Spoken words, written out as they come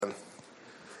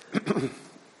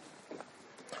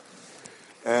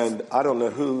And I don't know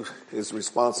who is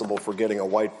responsible for getting a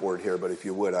whiteboard here, but if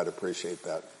you would, I'd appreciate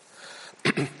that.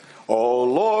 O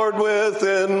Lord,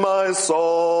 within my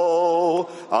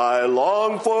soul, I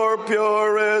long for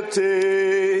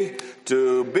purity,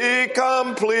 to be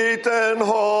complete and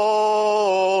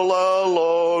whole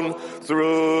alone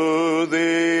through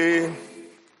thee.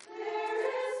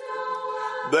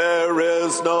 There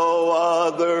is no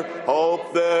other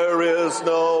hope, there is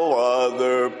no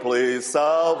other plea.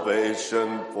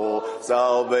 Salvation full,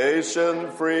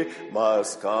 salvation free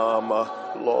must come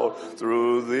alone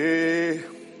through thee.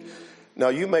 Now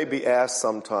you may be asked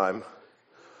sometime,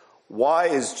 why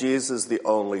is Jesus the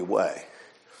only way?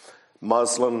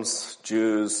 Muslims,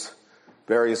 Jews,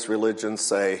 various religions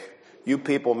say, you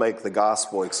people make the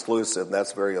gospel exclusive, and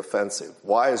that's very offensive.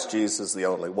 Why is Jesus the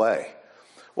only way?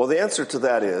 Well, the answer to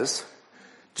that is,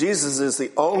 Jesus is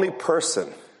the only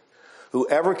person who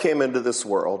ever came into this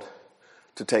world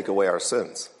to take away our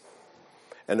sins.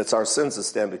 And it's our sins that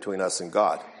stand between us and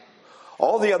God.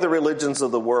 All the other religions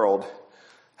of the world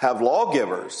have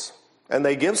lawgivers, and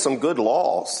they give some good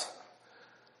laws,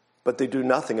 but they do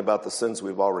nothing about the sins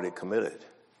we've already committed.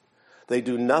 They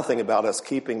do nothing about us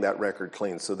keeping that record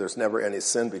clean, so there's never any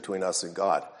sin between us and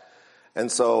God.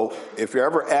 And so if you're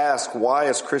ever asked, why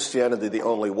is Christianity the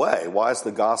only way? Why is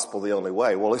the gospel the only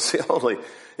way? Well, it's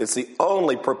the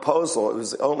only proposal, it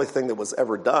was the only thing that was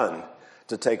ever done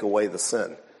to take away the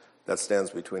sin that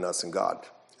stands between us and God.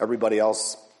 Everybody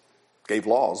else gave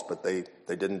laws, but they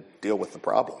didn't deal with the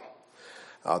problem.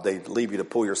 They leave you to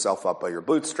pull yourself up by your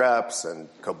bootstraps and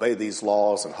obey these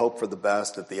laws and hope for the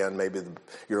best. At the end, maybe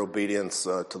your obedience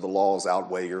to the laws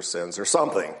outweigh your sins or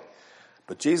something.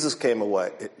 But Jesus came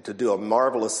away to do a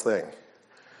marvelous thing.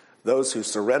 Those who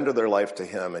surrender their life to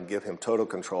him and give him total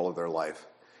control of their life,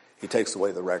 he takes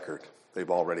away the record they've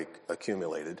already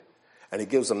accumulated, and he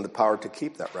gives them the power to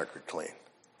keep that record clean.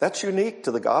 That's unique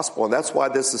to the gospel, and that's why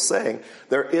this is saying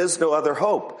there is no other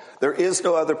hope. There is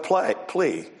no other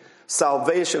plea.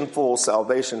 Salvation full,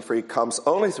 salvation free comes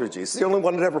only through Jesus. He's the only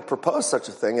one that ever proposed such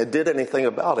a thing and did anything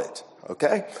about it.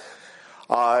 Okay?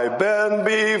 I bend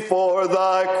before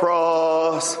thy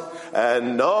cross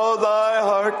and know thy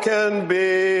heart can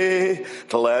be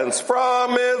cleansed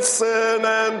from its sin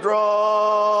and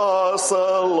draw us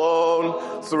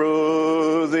alone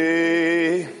through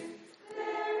thee.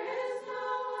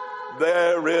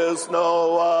 There is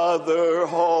no other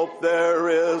hope, there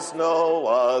is no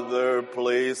other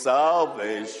plea.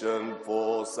 Salvation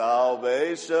full,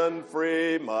 salvation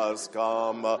free must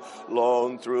come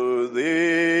alone through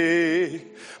thee.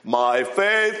 My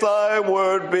faith thy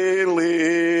word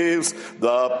believes,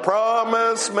 the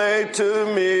promise made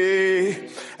to me,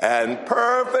 and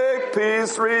perfect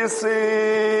peace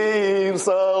receives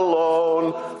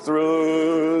alone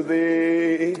through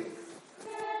thee.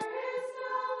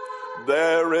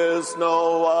 There is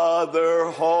no other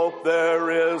hope,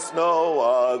 there is no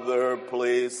other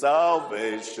plea.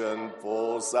 Salvation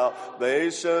full,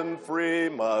 salvation free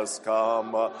must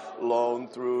come alone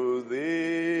through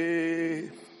thee.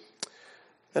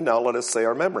 And now let us say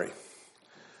our memory.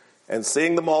 And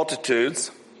seeing the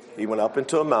multitudes, he went up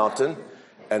into a mountain,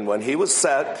 and when he was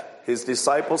set, his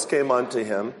disciples came unto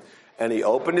him, and he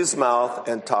opened his mouth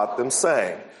and taught them,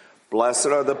 saying, Blessed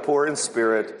are the poor in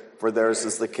spirit, for theirs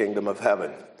is the kingdom of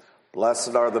heaven.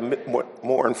 Blessed are the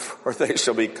mourn, for they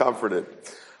shall be comforted.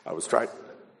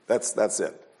 That's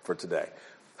it for today.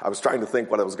 I was trying to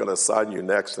think what I was going to assign you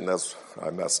next, and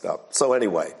I messed up. So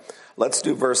anyway, let's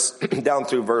do down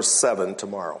through verse 7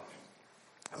 tomorrow.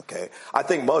 Okay, I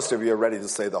think most of you are ready to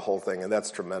say the whole thing, and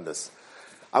that's tremendous.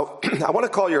 I want to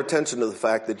call your attention to the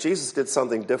fact that Jesus did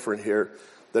something different here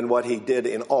than what he did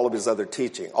in all of his other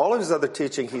teaching. All of his other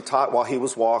teaching he taught while he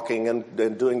was walking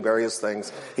and doing various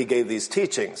things. He gave these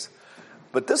teachings.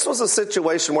 But this was a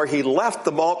situation where he left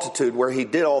the multitude, where he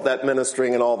did all that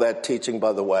ministering and all that teaching,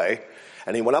 by the way.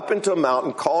 And he went up into a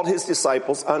mountain, called his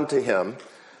disciples unto him,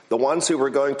 the ones who were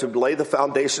going to lay the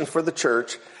foundation for the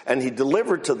church, and he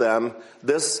delivered to them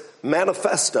this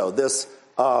manifesto, this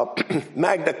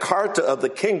Magna Carta of the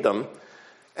kingdom.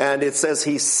 And it says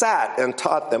he sat and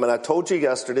taught them. And I told you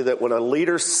yesterday that when a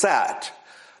leader sat,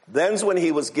 then's when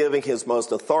he was giving his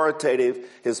most authoritative,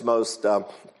 his most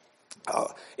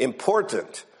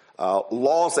important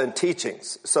laws and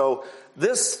teachings. So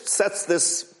this sets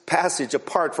this passage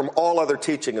apart from all other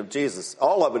teaching of Jesus.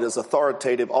 All of it is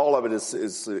authoritative. All of it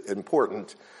is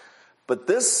important. But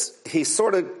this, he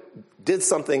sort of did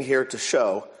something here to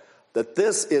show that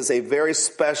this is a very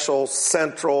special,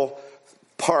 central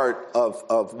part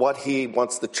of what he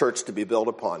wants the church to be built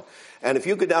upon. And if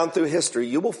you go down through history,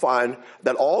 you will find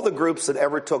that all the groups that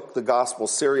ever took the gospel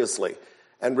seriously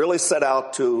and really set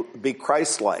out to be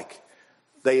Christ-like,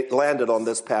 they landed on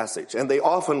this passage. And they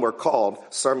often were called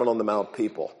Sermon on the Mount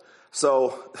people.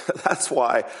 So that's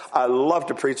why I love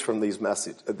to preach from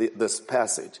this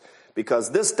passage,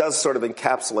 because this does sort of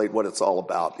encapsulate what it's all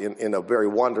about in a very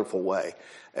wonderful way.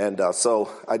 And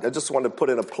so I just wanted to put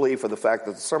in a plea for the fact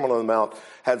that the Sermon on the Mount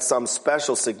had some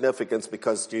special significance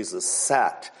because Jesus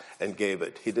sat and gave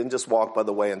it. He didn't just walk by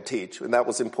the way and teach, and that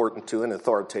was important too and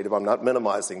authoritative. I'm not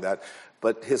minimizing that.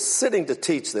 But his sitting to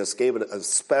teach this gave it a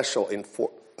special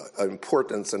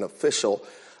importance and official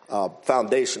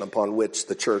foundation upon which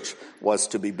the church was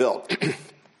to be built.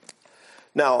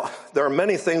 Now, there are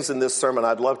many things in this sermon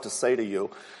I'd love to say to you,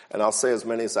 and I'll say as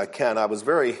many as I can. I was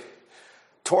very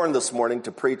torn this morning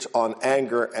to preach on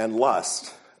anger and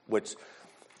lust, which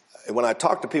when I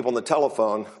talk to people on the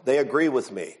telephone, they agree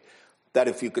with me that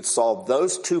if you could solve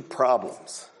those two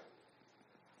problems,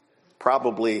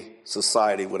 probably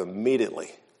society would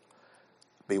immediately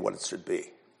be what it should be.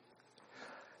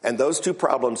 And those two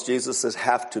problems, Jesus says,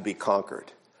 have to be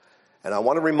conquered. And I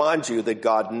want to remind you that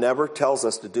God never tells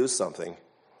us to do something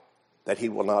that he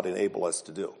will not enable us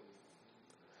to do.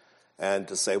 And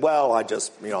to say, well, I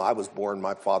was born,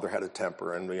 my father had a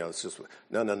temper, and, it's just,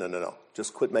 no.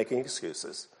 Just quit making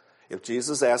excuses. If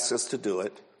Jesus asks us to do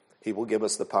it, he will give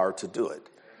us the power to do it.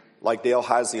 Like Dale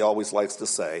Heisey always likes to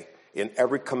say, in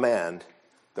every command,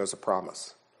 there's a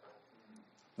promise.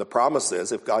 The promise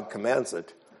is, if God commands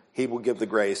it, he will give the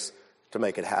grace to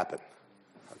make it happen.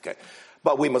 Okay.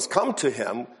 But we must come to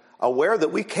him aware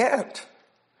that we can't.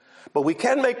 But we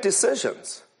can make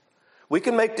decisions. We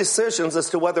can make decisions as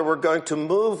to whether we're going to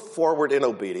move forward in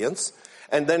obedience.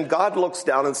 And then God looks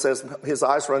down and says, his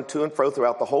eyes run to and fro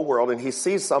throughout the whole world, and he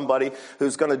sees somebody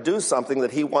who's going to do something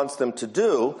that he wants them to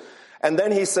do. And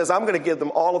then he says, I'm going to give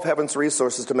them all of heaven's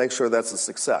resources to make sure that's a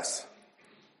success.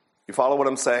 You follow what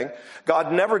I'm saying?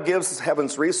 God never gives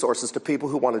heaven's resources to people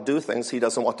who want to do things he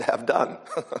doesn't want to have done.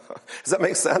 Does that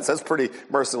make sense? That's pretty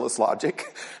merciless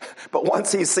logic. But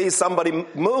once he sees somebody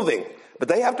moving, but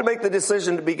they have to make the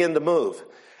decision to begin to move.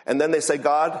 And then they say,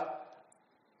 God,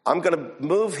 I'm going to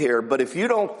move here, but if you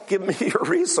don't give me your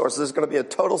resources, it's going to be a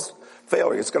total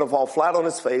failure. It's going to fall flat on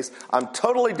his face. I'm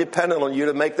totally dependent on you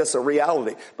to make this a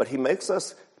reality. But he makes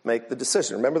us make the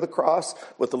decision. Remember the cross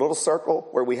with the little circle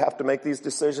where we have to make these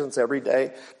decisions every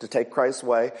day to take Christ's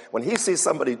way? When he sees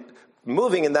somebody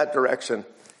moving in that direction,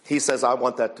 he says, I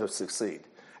want that to succeed.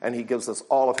 And he gives us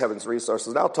all of heaven's resources.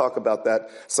 And I'll talk about that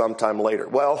sometime later.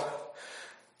 Well,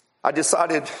 I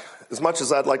decided, as much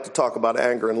as I'd like to talk about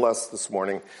anger and lust this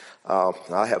morning,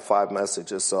 I have 5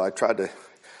 messages, so I tried to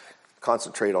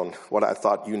concentrate on what I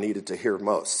thought you needed to hear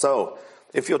most. So,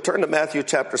 if you'll turn to Matthew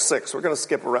chapter 6, we're going to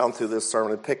skip around through this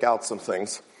sermon and pick out some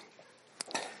things.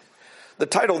 The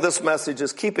title of this message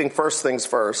is Keeping First Things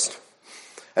First,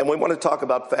 and we want to talk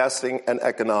about fasting and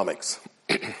economics.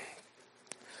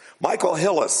 Michael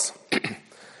Hillis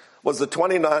was the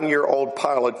 29-year-old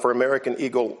pilot for American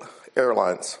Eagle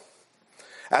Airlines.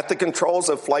 At the controls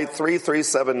of Flight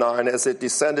 3379 as it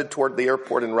descended toward the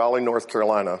airport in Raleigh, North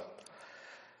Carolina,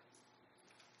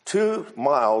 2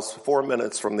 miles, 4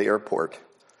 minutes from the airport,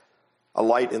 a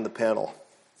light in the panel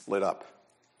lit up.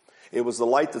 It was the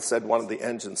light that said one of the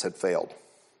engines had failed.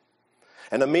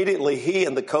 And immediately he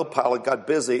and the co-pilot got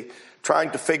busy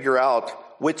trying to figure out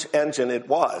which engine it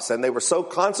was. And they were so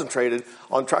concentrated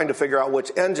on trying to figure out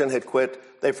which engine had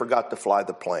quit, they forgot to fly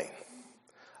the plane.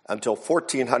 Until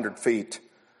 1,400 feet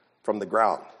from the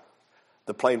ground,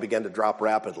 the plane began to drop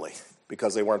rapidly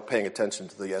because they weren't paying attention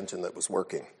to the engine that was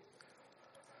working.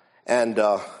 And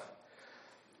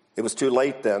it was too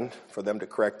late then for them to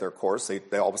correct their course.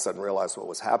 They all of a sudden realized what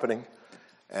was happening,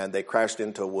 and they crashed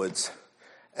into woods.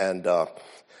 And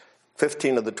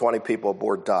 15 of the 20 people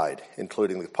aboard died,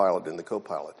 including the pilot and the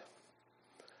co-pilot.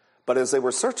 But as they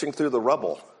were searching through the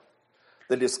rubble,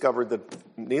 they discovered that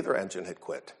neither engine had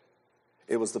quit.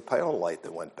 It was the panel light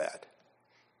that went bad.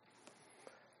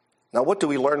 Now, what do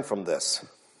we learn from this?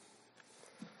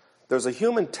 There's a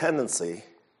human tendency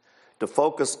to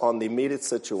focus on the immediate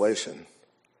situation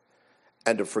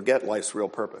and to forget life's real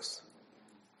purpose.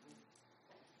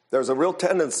 There's a real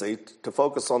tendency to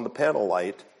focus on the panel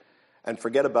light and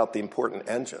forget about the important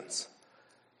engines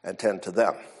and tend to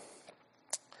them.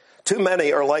 Too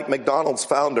many are like McDonald's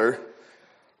founder,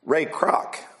 Ray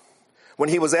Kroc. When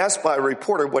he was asked by a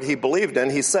reporter what he believed in,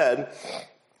 he said,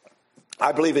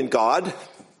 I believe in God,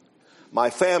 my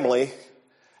family,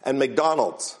 and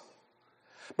McDonald's.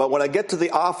 But when I get to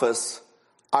the office,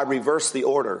 I reverse the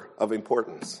order of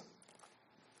importance.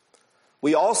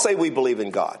 We all say we believe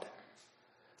in God.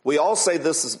 We all say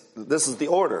this is the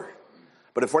order.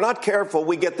 But if we're not careful,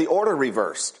 we get the order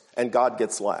reversed, and God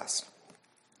gets last.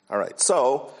 All right,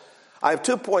 so I have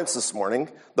 2 points this morning.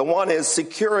 The one is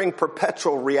securing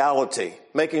perpetual reality,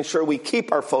 making sure we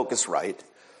keep our focus right.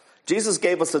 Jesus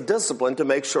gave us a discipline to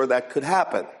make sure that could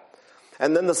happen.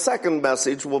 And then the second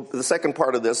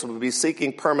part of this will be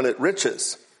seeking permanent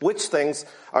riches. Which things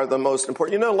are the most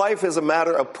important? You know, life is a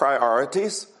matter of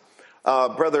priorities.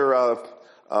 Brother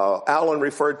Alan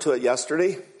referred to it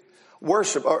yesterday.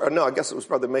 Worship, I guess it was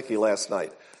Brother Mickey last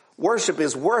night. Worship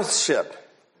is worthship.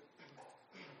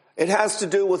 It has to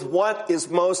do with what is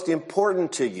most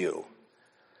important to you.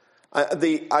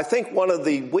 I think one of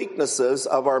the weaknesses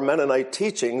of our Mennonite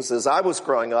teachings as I was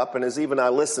growing up and as even I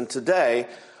listen today,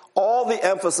 all the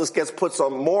emphasis gets put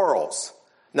on morals.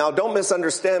 Now, don't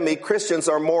misunderstand me. Christians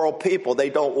are moral people. They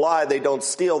don't lie. They don't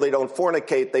steal. They don't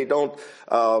fornicate. They don't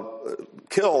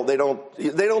kill. They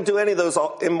don't do any of those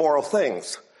immoral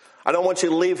things. I don't want you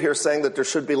to leave here saying that there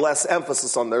should be less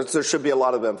emphasis on those. There should be a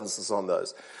lot of emphasis on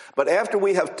those. But after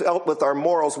we have dealt with our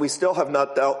morals, we still have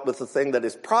not dealt with the thing that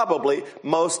is probably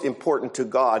most important to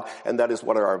God, and that is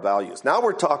what are our values. Now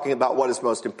we're talking about what is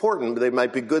most important. They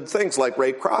might be good things like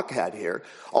Ray Kroc had here.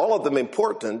 All of them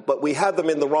important, but we have them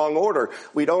in the wrong order.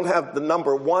 We don't have the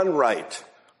number one right.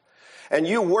 And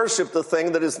you worship the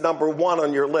thing that is number one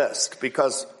on your list,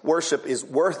 because worship is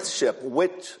worthship.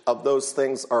 Which of those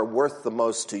things are worth the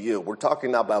most to you? We're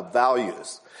talking now about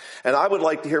values. And I would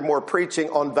like to hear more preaching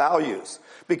on values,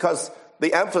 because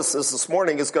the emphasis this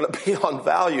morning is going to be on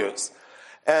values.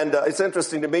 And it's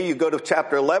interesting to me, you go to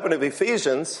chapter 11 of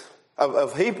Ephesians,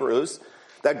 of Hebrews,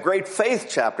 that great faith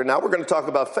chapter. Now we're going to talk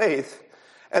about faith.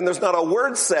 And there's not a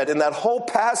word said in that whole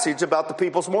passage about the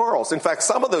people's morals. In fact,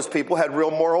 some of those people had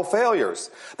real moral failures.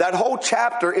 That whole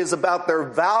chapter is about their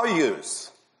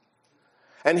values.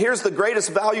 And here's the greatest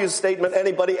value statement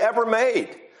anybody ever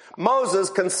made. Moses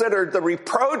considered the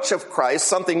reproach of Christ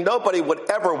something nobody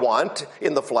would ever want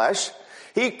in the flesh.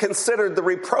 He considered the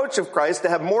reproach of Christ to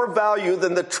have more value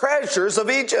than the treasures of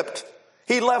Egypt.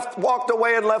 He walked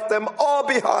away and left them all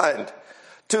behind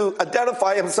to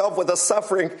identify himself with a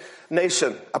suffering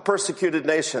nation, a persecuted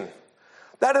nation.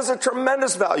 That is a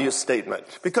tremendous value statement,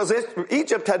 because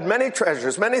Egypt had many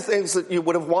treasures, many things that you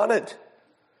would have wanted.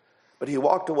 But he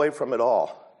walked away from it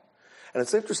all. And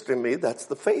it's interesting to me, that's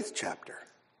the faith chapter.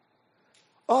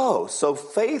 Oh, so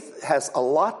faith has a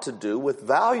lot to do with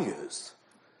values,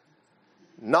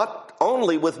 not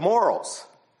only with morals.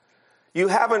 You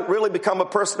haven't really become a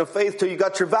person of faith till you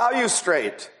got your values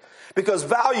straight. Because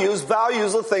values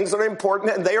are things that are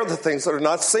important, and they are the things that are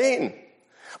not seen,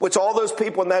 which all those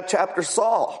people in that chapter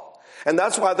saw. And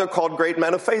that's why they're called great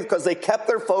men of faith, because they kept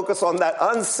their focus on that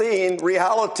unseen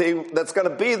reality that's going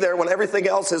to be there when everything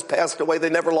else has passed away. They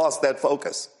never lost that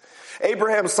focus.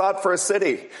 Abraham sought for a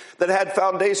city that had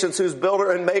foundations, whose builder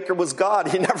and maker was God.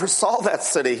 He never saw that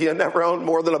city. He had never owned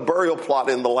more than a burial plot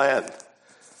in the land.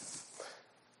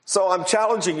 So I'm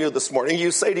challenging you this morning.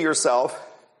 You say to yourself,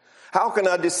 how can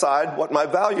I decide what my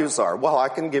values are? Well, I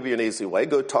can give you an easy way.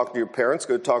 Go talk to your parents.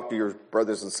 Go talk to your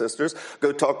brothers and sisters.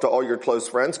 Go talk to all your close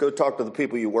friends. Go talk to the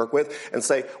people you work with and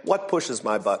say, what pushes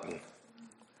my button?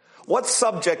 What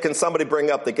subject can somebody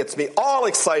bring up that gets me all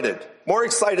excited, more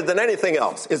excited than anything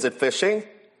else? Is it fishing?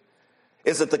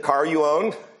 Is it the car you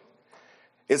own?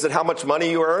 Is it how much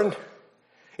money you earn?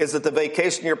 Is it the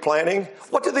vacation you're planning?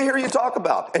 What do they hear you talk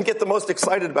about and get the most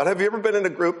excited about? Have you ever been in a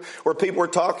group where people were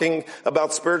talking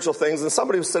about spiritual things and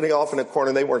somebody was sitting off in a corner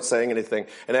and they weren't saying anything,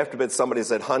 and after a bit somebody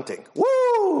said hunting?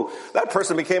 Woo! That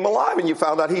person became alive, and you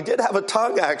found out he did have a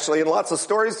tongue, actually, and lots of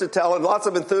stories to tell and lots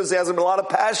of enthusiasm and a lot of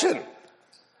passion.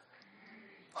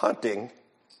 Hunting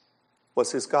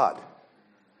was his God.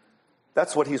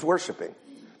 That's what he's worshiping.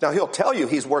 Now, he'll tell you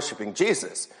he's worshiping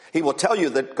Jesus. He will tell you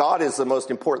that God is the most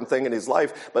important thing in his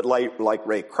life, but like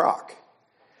Ray Kroc,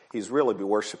 he's really be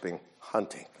worshiping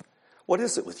hunting. What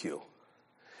is it with you?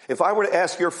 If I were to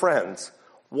ask your friends,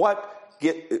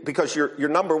 because your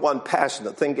number one passion,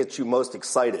 the thing gets you most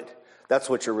excited, that's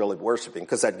what you're really worshiping,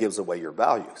 because that gives away your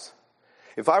values.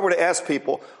 If I were to ask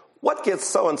people, what gets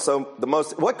so-and-so the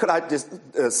most, what could I just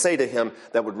say to him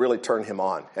that would really turn him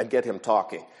on and get him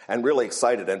talking and really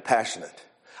excited and passionate?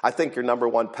 I think your number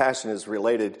one passion is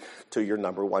related to your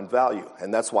number one value.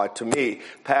 And that's why, to me,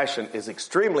 passion is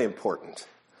extremely important.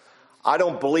 I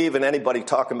don't believe in anybody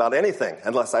talking about anything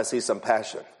unless I see some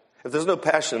passion. If there's no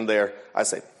passion there, I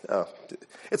say, oh,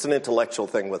 it's an intellectual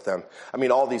thing with them. I mean,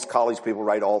 all these college people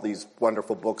write all these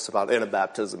wonderful books about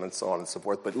Anabaptism and so on and so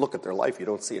forth, but look at their life, you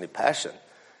don't see any passion.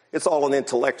 It's all an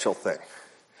intellectual thing.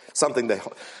 something they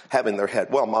have in their head.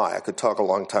 Well, I could talk a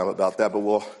long time about that, but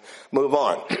we'll move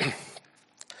on.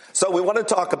 So we want to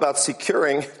talk about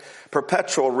securing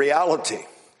perpetual reality.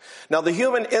 Now, the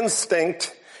human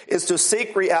instinct is to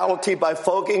seek reality by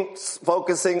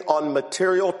focusing on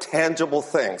material, tangible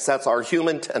things. That's our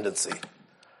human tendency.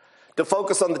 To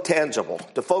focus on the tangible,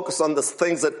 to focus on the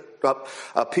things that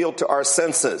appeal to our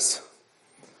senses.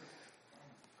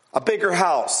 A bigger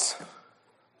house,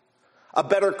 a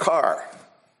better car,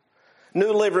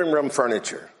 new living room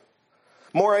furniture,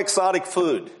 more exotic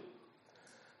food.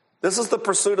 This is the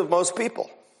pursuit of most people.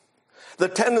 The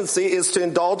tendency is to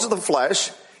indulge the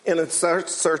flesh in a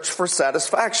search for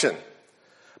satisfaction.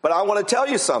 But I want to tell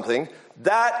you something,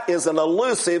 that is an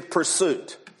elusive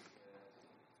pursuit.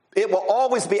 It will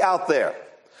always be out there.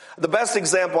 The best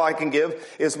example I can give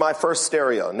is my first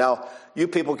stereo. Now, you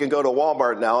people can go to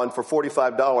Walmart now, and for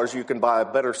 $45, you can buy a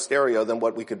better stereo than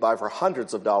what we could buy for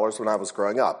hundreds of dollars when I was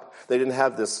growing up. They didn't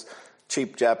have this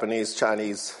cheap Japanese,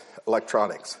 Chinese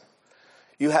electronics.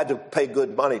 You had to pay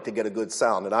good money to get a good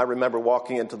sound. And I remember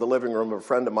walking into the living room of a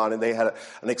friend of mine, and they had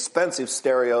an expensive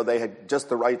stereo. They had just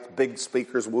the right big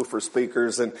speakers, woofer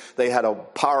speakers, and they had a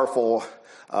powerful...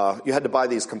 you had to buy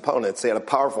these components. They had a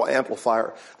powerful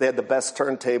amplifier. They had the best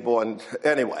turntable. And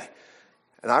anyway,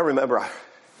 and I remember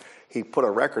he put a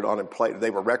record on and played it.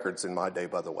 They were records in my day,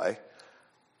 by the way.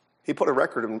 He put a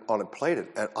record on and played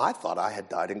it, and I thought I had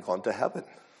died and gone to heaven.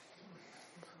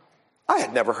 I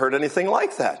had never heard anything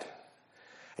like that.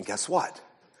 And guess what?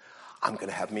 I'm going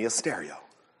to have me a stereo.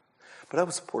 But I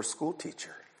was a poor school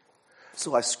teacher.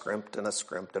 So I scrimped and I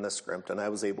scrimped and I scrimped, and I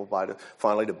was able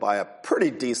finally to buy a pretty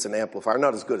decent amplifier,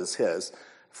 not as good as his,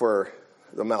 for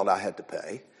the amount I had to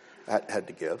pay, had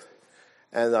to give.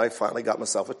 And I finally got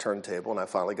myself a turntable, and I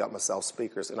finally got myself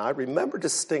speakers. And I remember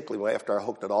distinctly after I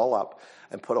hooked it all up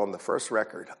and put on the first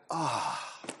record,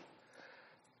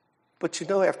 But you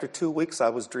know, after 2 weeks, I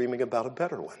was dreaming about a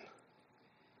better one.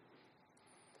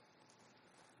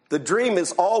 The dream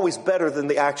is always better than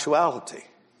the actuality.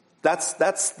 That's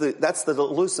the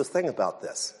elusive thing about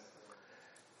this.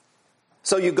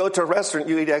 So you go to a restaurant,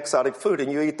 you eat exotic food,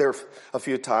 and you eat there a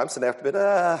few times, and after a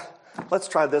bit, let's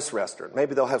try this restaurant.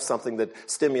 Maybe they'll have something that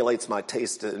stimulates my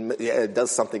taste, and it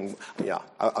does something,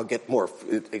 I'll get more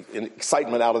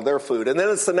excitement out of their food. And then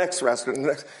it's the next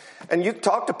restaurant. And you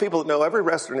talk to people that know every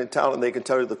restaurant in town, and they can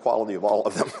tell you the quality of all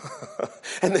of them.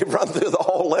 And they run through the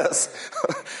whole list.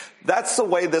 That's the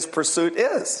way this pursuit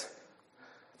is.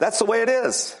 That's the way it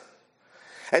is.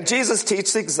 And Jesus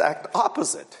teaches the exact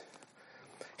opposite.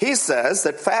 He says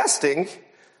that fasting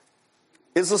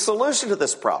is the solution to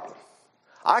this problem.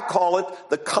 I call it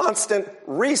the constant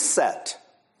reset.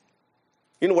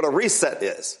 You know what a reset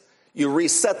is? You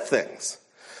reset things.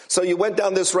 So you went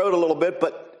down this road a little bit,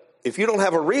 but if you don't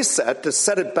have a reset to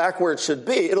set it back where it should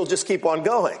be, it'll just keep on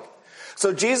going.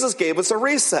 So Jesus gave us a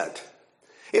reset.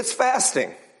 It's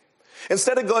fasting.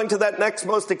 Instead of going to that next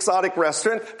most exotic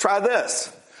restaurant, try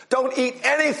this. Don't eat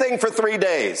anything for 3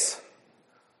 days.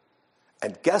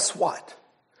 And guess what?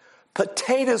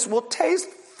 Potatoes will taste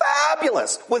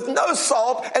fabulous with no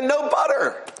salt and no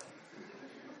butter.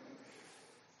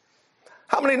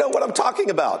 How many know what I'm talking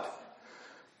about?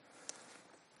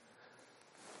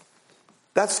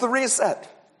 That's the reset.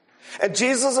 And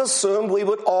Jesus assumed we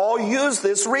would all use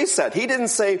this reset. He didn't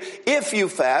say if you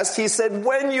fast, he said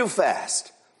when you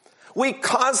fast. We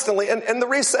constantly, and the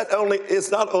reset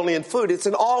is not only in food, it's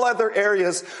in all other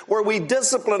areas where we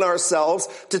discipline ourselves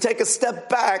to take a step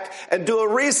back and do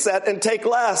a reset and take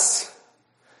less.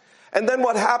 And then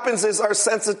what happens is our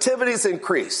sensitivities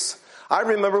increase. I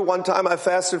remember one time I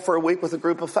fasted for a week with a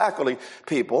group of faculty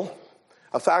people.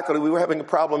 We were having a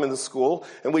problem in the school,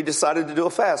 and we decided to do a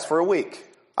fast for a week.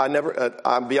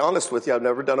 I'll be honest with you, I've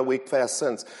never done a week fast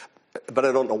since, but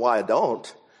I don't know why I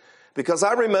don't. Because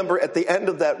I remember at the end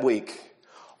of that week,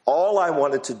 all I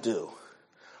wanted to do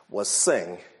was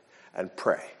sing and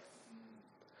pray.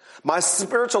 My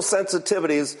spiritual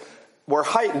sensitivities were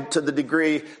heightened to the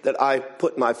degree that I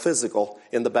put my physical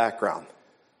in the background.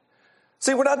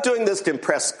 See, we're not doing this to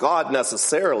impress God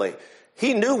necessarily.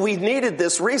 He knew we needed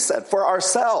this reset for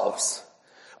ourselves.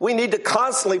 We need to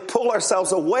constantly pull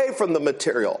ourselves away from the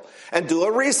material and do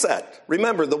a reset.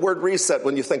 Remember the word reset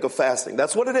when you think of fasting.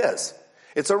 That's what it is.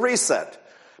 It's a reset,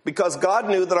 because God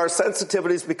knew that our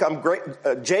sensitivities become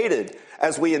jaded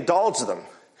as we indulge them.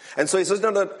 And so he says,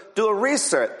 no, do a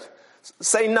reset.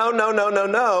 Say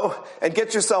no, and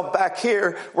get yourself back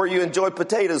here where you enjoy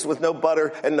potatoes with no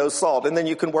butter and no salt. And then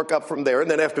you can work up from there.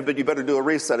 And then after a bit, you better do a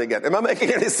reset again. Am I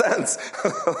making any sense?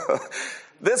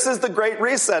 This is the great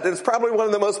reset. And it's probably one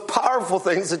of the most powerful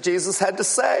things that Jesus had to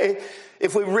say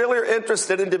If we really are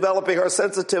interested in developing our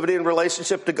sensitivity and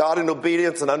relationship to God and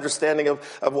obedience and understanding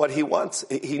of what he wants,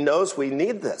 he knows we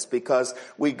need this because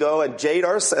we go and jade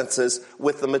our senses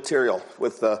with the material,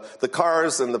 with the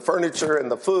cars and the furniture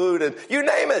and the food and you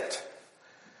name it.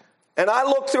 And I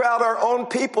look throughout our own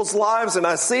people's lives and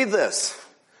I see this.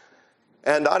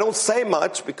 And I don't say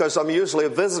much because I'm usually a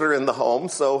visitor in the home,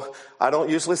 so I don't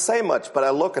usually say much. But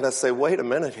I look and I say, wait a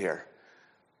minute here.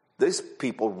 These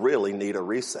people really need a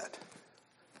reset.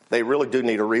 They really do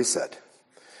need a reset.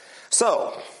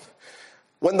 So,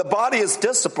 when the body is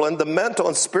disciplined, the mental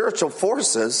and spiritual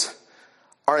forces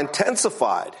are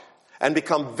intensified and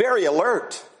become very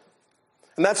alert.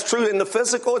 And that's true in the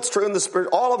physical, it's true in the spirit.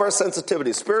 All of our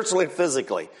sensitivities, spiritually and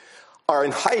physically, are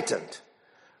heightened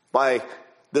by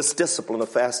this discipline of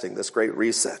fasting, this great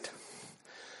reset.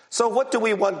 So what do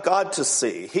we want God to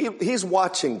see? He's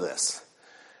watching this.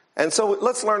 And so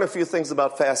let's learn a few things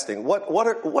about fasting.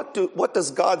 What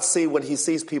does God see when he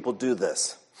sees people do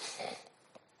this?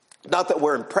 Not that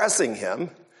we're impressing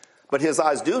him, but his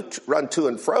eyes do run to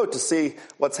and fro to see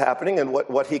what's happening and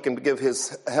what he can give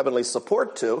his heavenly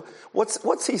support to.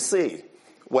 What's he see?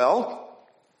 Well,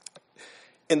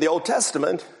 in the Old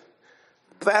Testament,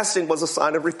 fasting was a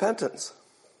sign of repentance.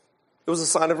 It was a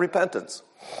sign of repentance.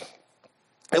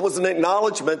 It was an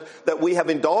acknowledgement that we have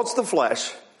indulged the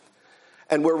flesh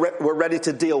and we're ready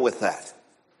to deal with that.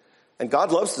 And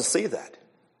God loves to see that.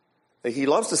 He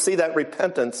loves to see that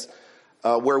repentance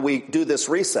where we do this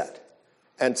reset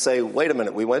and say, wait a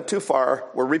minute, we went too far,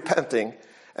 we're repenting,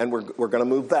 and we're going to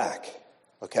move back.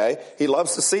 Okay? He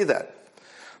loves to see that.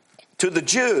 To the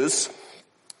Jews,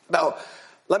 now,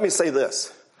 let me say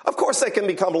this. Of course they can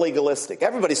become legalistic.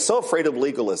 Everybody's so afraid of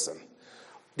legalism.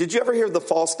 Did you ever hear the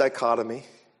false dichotomy?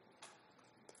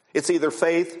 It's either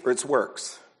faith or it's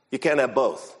works. You can't have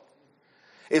both.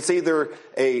 It's either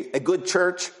a good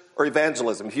church or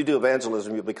evangelism. If you do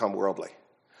evangelism, you become worldly.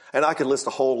 And I could list a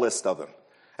whole list of them.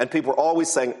 And people are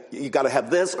always saying, you got to have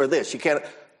this or this. You can't.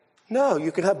 No,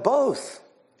 you can have both.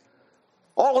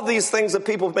 All of these things that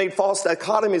people have made false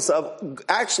dichotomies of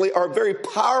actually are very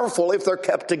powerful if they're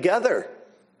kept together.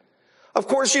 Of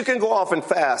course, you can go off and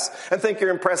fast and think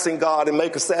you're impressing God and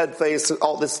make a sad face and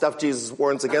all this stuff Jesus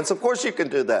warns against. Of course you can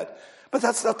do that. But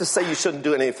that's not to say you shouldn't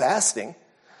do any fasting.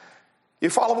 You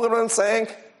follow what I'm saying?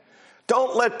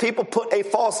 Don't let people put a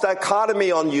false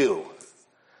dichotomy on you.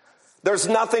 There's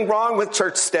nothing wrong with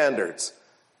church standards.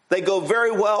 They go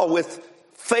very well with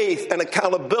faith and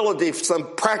accountability for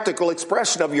some practical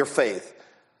expression of your faith.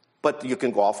 But you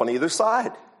can go off on either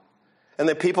side. And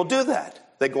then people do that.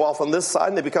 They go off on this side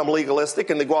and they become legalistic,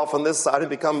 and they go off on this side and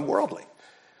become worldly.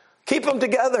 Keep them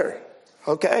together,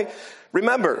 okay?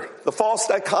 Remember, the false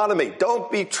dichotomy. Don't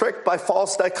be tricked by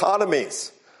false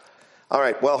dichotomies. All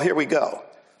right, well, here we go.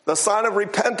 The sign of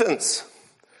repentance.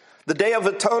 The Day of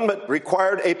Atonement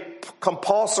required a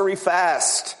compulsory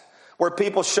fast where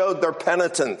people showed their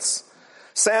penitence.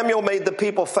 Samuel made the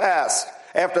people fast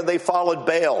after they followed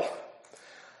Baal.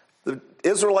 The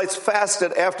Israelites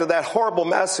fasted after that horrible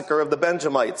massacre of the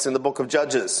Benjamites in the book of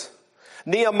Judges.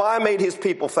 Nehemiah made his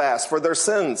people fast for their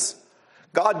sins.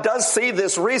 God does see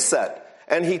this reset,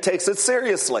 and he takes it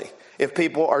seriously if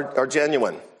people are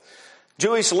genuine.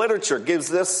 Jewish literature gives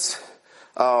this,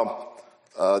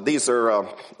 these are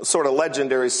sort of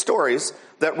legendary stories,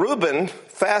 that Reuben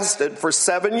fasted for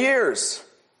 7 years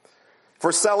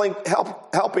for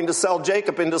helping to sell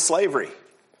Jacob into slavery.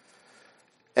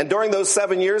 And during those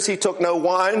 7 years, he took no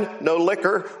wine, no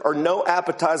liquor, or no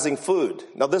appetizing food.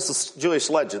 Now, this is Jewish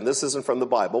legend. This isn't from the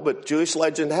Bible, but Jewish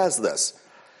legend has this.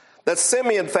 That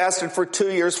Simeon fasted for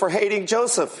 2 years for hating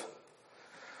Joseph.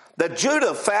 That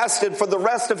Judah fasted for the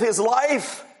rest of his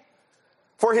life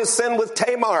for his sin with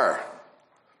Tamar.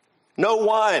 No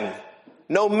wine,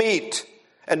 no meat,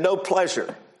 and no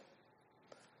pleasure.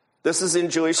 This is in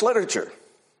Jewish literature.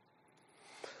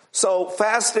 So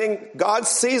fasting, God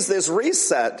sees this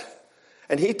reset,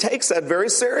 and he takes that very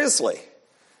seriously.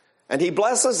 And he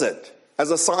blesses it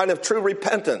as a sign of true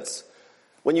repentance.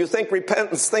 When you think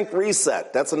repentance, think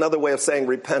reset. That's another way of saying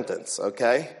repentance,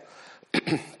 okay?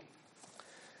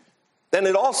 Then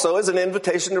it also is an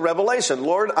invitation to revelation.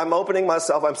 Lord, I'm opening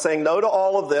myself. I'm saying no to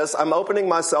all of this. I'm opening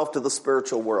myself to the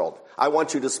spiritual world. I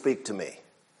want you to speak to me.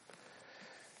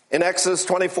 In Exodus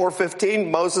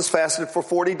 24:15, Moses fasted for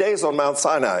 40 days on Mount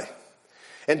Sinai.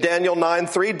 In Daniel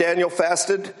 9:3, Daniel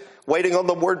fasted, waiting on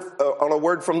a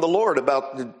word from the Lord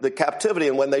about the captivity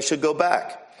and when they should go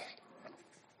back.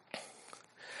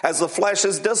 As the flesh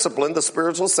is disciplined, the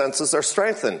spiritual senses are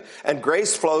strengthened, and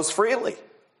grace flows freely.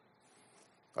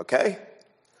 Okay?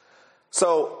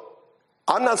 So,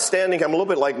 I'm not standing, I'm a little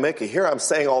bit like Mickey. Here I'm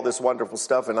saying all this wonderful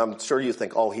stuff, and I'm sure you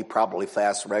think, oh, he probably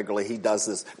fasts regularly. He does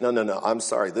this. No. I'm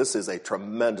sorry. This is a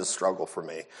tremendous struggle for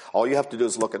me. All you have to do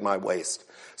is look at my waist.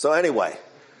 So anyway,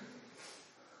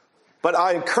 but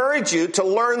I encourage you to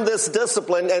learn this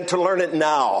discipline and to learn it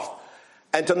now.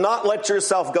 And to not let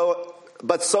yourself go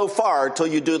but so far till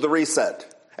you do the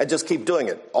reset. And just keep doing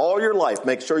it. All your life,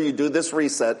 make sure you do this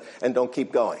reset and don't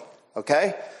keep going.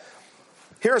 Okay?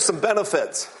 Here are some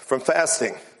benefits from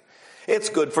fasting. It's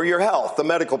good for your health. The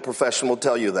medical profession will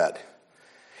tell you that.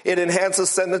 It enhances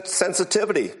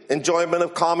sensitivity, enjoyment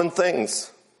of common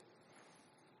things.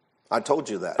 I told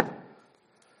you that.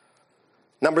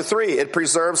 Number 3, it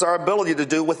preserves our ability to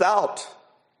do without.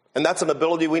 And that's an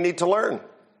ability we need to learn.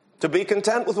 To be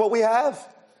content with what we have.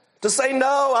 To say,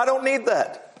 no, I don't need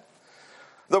that.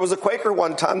 There was a Quaker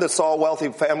one time that saw a wealthy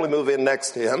family move in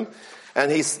next to him. And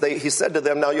he said to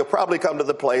them, now you'll probably come to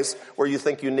the place where you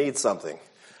think you need something.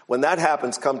 When that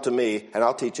happens, come to me and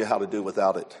I'll teach you how to do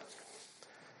without it.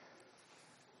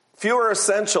 Fewer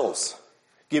essentials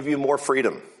give you more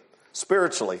freedom.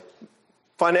 Spiritually,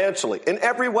 financially, in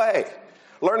every way.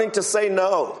 Learning to say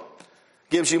no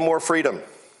gives you more freedom.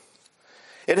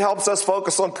 It helps us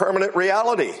focus on permanent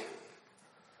reality.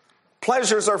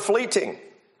 Pleasures are fleeting.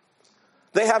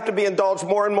 They have to be indulged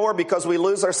more and more because we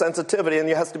lose our sensitivity, and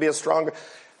you have to be a stronger.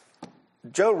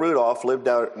 Joe Rudolph lived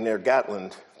out near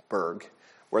Gatlinburg,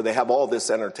 where they have all this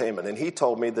entertainment, and he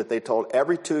told me that they told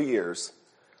every 2 years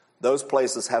those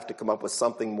places have to come up with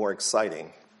something more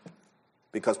exciting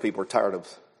because people are tired of.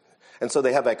 And so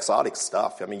they have exotic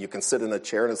stuff. I mean, you can sit in a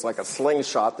chair and it's like a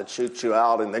slingshot that shoots you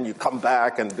out, and then you come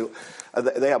back and do.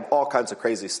 They have all kinds of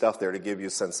crazy stuff there to give you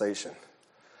sensation.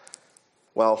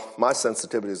 Well, my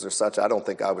sensitivities are such, I don't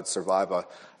think I would survive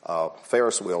a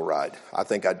Ferris wheel ride. I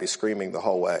think I'd be screaming the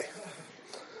whole way.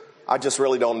 I just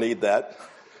really don't need that.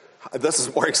 This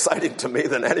is more exciting to me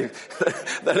than any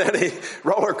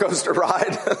roller coaster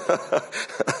ride.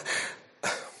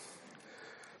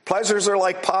 Pleasures are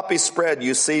like poppy spread.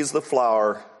 You seize the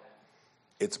flower,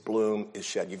 its bloom is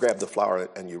shed. You grab the flower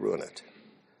and you ruin it.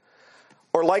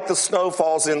 Or like the snow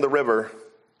falls in the river,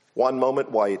 one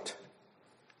moment white,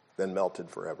 then melted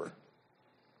forever.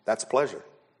 That's pleasure.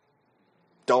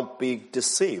 Don't be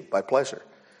deceived by pleasure.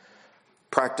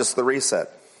 Practice the reset.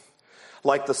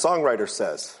 Like the songwriter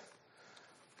says,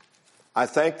 I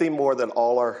thank thee more than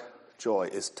all our joy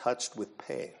is touched with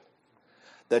pain.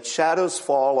 That shadows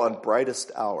fall on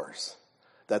brightest hours.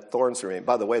 That thorns remain.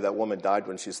 By the way, that woman died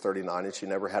when she was 39 and she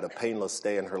never had a painless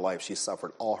day in her life. She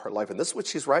suffered all her life. And this is what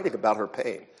she's writing about her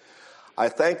pain. I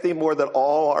thank thee more that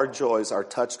all our joys are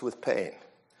touched with pain.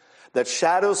 That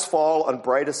shadows fall on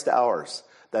brightest hours.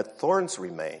 That thorns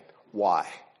remain. Why?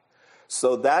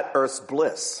 So that earth's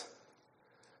bliss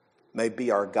may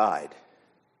be our guide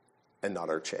and not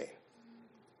our chain.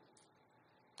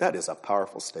 That is a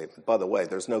powerful statement. By the way,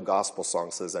 there's no gospel song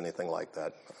that says anything like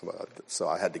that. So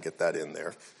I had to get that in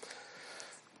there.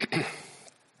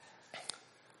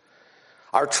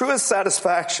 Our truest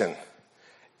satisfaction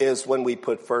is when we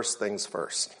put first things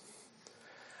first.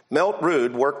 Milt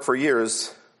Rood worked for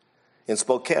years in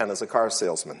Spokane as a car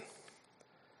salesman.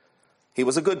 He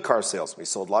was a good car salesman. He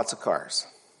sold lots of cars.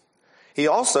 He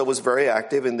also was very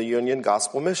active in the Union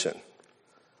Gospel Mission,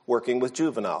 working with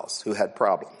juveniles who had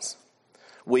problems.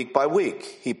 Week by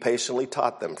week, he patiently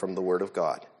taught them from the Word of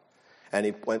God. And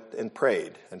he went and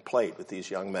prayed and played with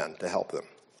these young men to help them.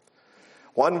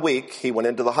 One week, he went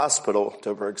into the hospital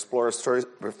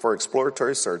for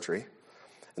exploratory surgery,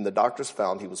 and the doctors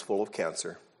found he was full of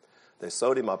cancer. They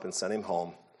sewed him up and sent him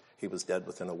home. He was dead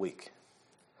within a week.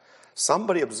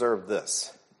 Somebody observed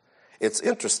this. It's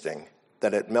interesting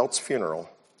that at Milt's funeral,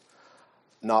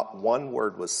 not one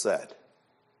word was said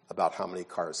about how many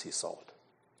cars he sold.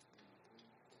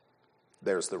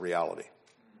 There's the reality.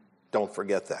 Don't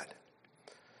forget that.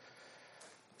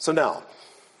 So now,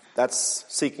 that's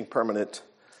seeking permanent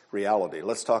reality.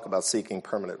 Let's talk about seeking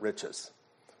permanent riches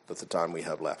with the time we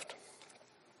have left.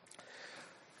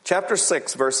 Chapter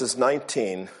 6, verses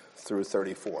 19 through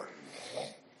 34.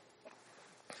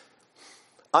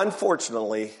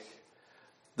 Unfortunately,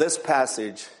 this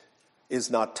passage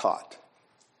is not taught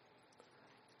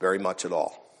very much at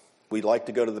all. We like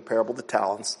to go to the parable of the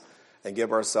talents and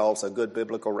give ourselves a good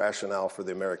biblical rationale for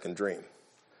the American dream.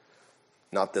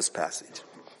 Not this passage.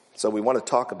 So we want to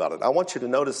talk about it. I want you to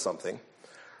notice something.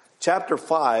 Chapter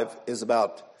 5 is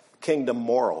about kingdom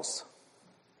morals.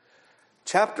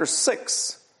 Chapter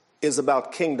 6 is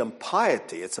about kingdom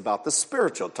piety. It's about the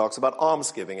spiritual. It talks about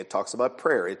almsgiving. It talks about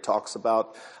prayer. It talks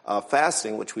about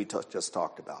fasting, which we just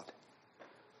talked about.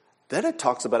 Then it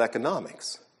talks about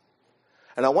economics.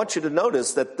 And I want you to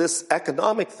notice that this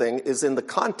economic thing is in the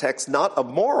context not of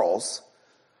morals,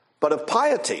 but of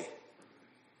piety.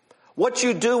 What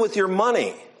you do with your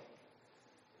money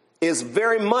is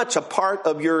very much a part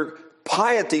of your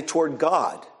piety toward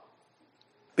God.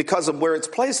 Because of where it's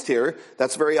placed here,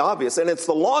 that's very obvious. And it's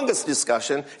the longest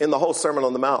discussion in the whole Sermon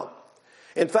on the Mount.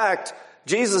 In fact,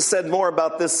 Jesus said more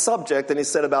about this subject than he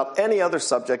said about any other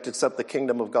subject except the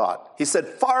kingdom of God. He said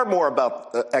far more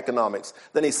about economics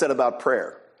than he said about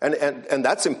prayer. And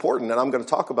that's important, and I'm going to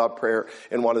talk about prayer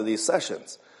in one of these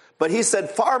sessions. But he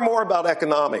said far more about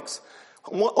economics.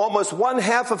 Almost one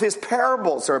half of his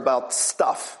parables are about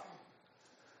stuff.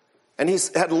 And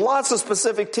he's had lots of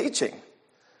specific teaching.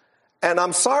 And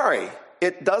I'm sorry,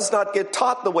 it does not get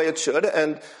taught the way it should.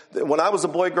 And when I was a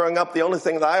boy growing up, the only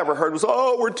thing that I ever heard was,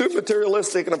 oh, we're too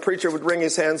materialistic. And a preacher would wring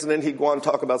his hands and then he'd go on and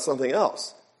talk about something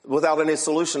else without any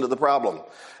solution to the problem.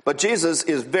 But Jesus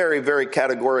is very, very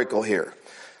categorical here.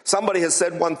 Somebody has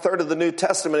said 1/3 of the New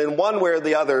Testament in one way or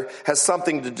the other has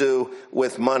something to do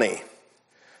with money.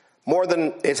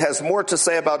 It has more to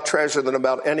say about treasure than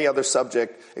about any other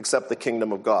subject except the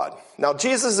kingdom of God. Now,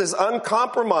 Jesus is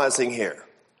uncompromising here.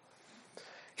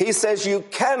 He says you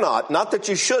cannot, not that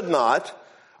you should not,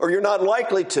 or you're not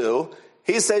likely to.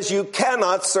 He says you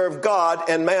cannot serve God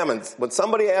and mammon. When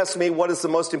somebody asks me what is the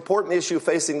most important issue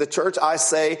facing the church, I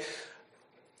say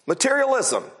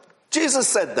materialism. Jesus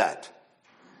said that.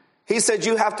 He said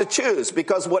you have to choose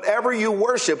because whatever you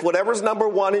worship, whatever's number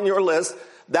one in your list,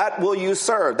 that will you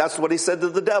serve. That's what he said to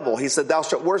the devil. He said, thou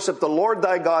shalt worship the Lord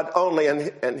thy God only,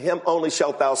 and him only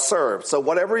shalt thou serve. So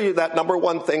whatever that number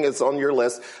one thing is on your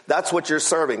list, that's what you're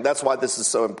serving. That's why this is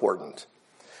so important.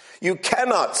 You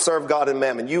cannot serve God and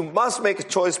mammon. You must make a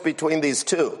choice between these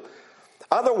two.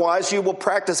 Otherwise, you will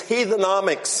practice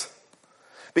heathenomics.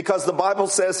 Because the Bible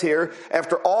says here,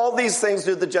 after all these things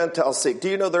do the Gentiles seek. Do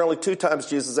you know there are only 2 times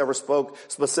Jesus ever spoke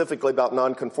specifically about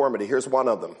nonconformity? Here's one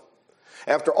of them.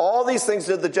 After all these things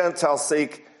did the Gentiles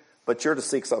seek, but you're to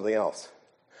seek something else.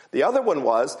 The other one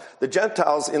was, the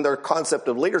Gentiles in their concept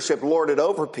of leadership lord it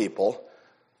over people,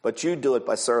 but you do it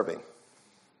by serving.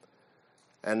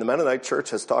 And the Mennonite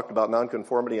Church has talked about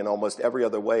nonconformity in almost every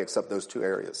other way except those 2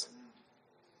 areas.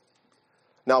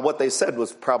 Now, what they said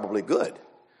was probably good,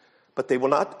 but they will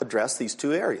not address these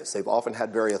 2 areas. They've often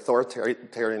had very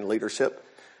authoritarian leadership,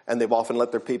 and they've often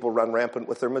let their people run rampant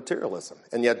with their materialism.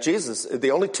 And yet Jesus,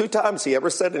 the only 2 times he ever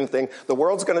said anything, the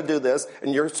world's going to do this,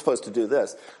 and you're supposed to do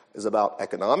this, is about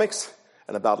economics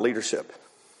and about leadership.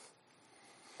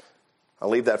 I'll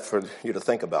leave that for you to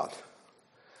think about.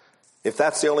 If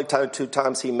that's the only 2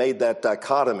 times he made that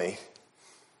dichotomy,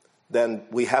 then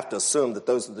we have to assume that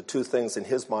those are the 2 things in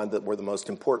his mind that were the most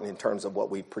important in terms of what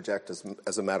we project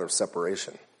as a matter of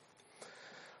separation.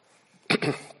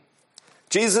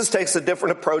 Jesus takes a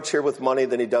different approach here with money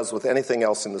than he does with anything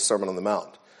else in the Sermon on the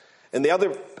Mount. In the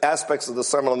other aspects of the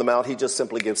Sermon on the Mount, he just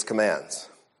simply gives commands.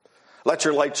 Let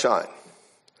your light shine.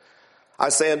 I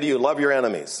say unto you, love your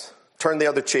enemies. Turn the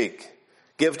other cheek.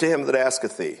 Give to him that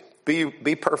asketh thee.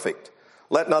 Be perfect.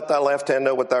 Let not thy left hand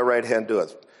know what thy right hand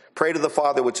doeth. Pray to the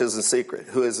Father which is in secret,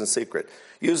 who is in secret.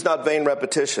 Use not vain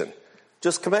repetition.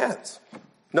 Just commands.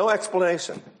 No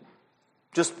explanation.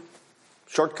 Just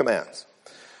short commands.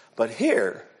 But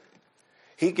here,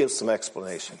 he gives some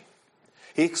explanation.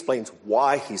 He explains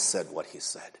why he said what he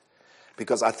said.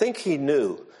 Because I think he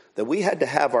knew that we had to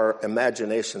have our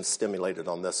imagination stimulated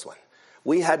on this one.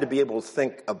 We had to be able to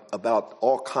think about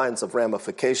all kinds of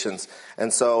ramifications.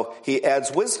 And so he adds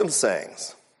wisdom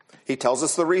sayings. He tells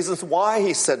us the reasons why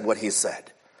he said what he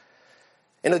said.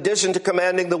 In addition to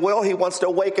commanding the will, he wants to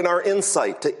awaken our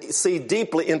insight to see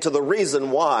deeply into the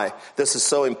reason why this is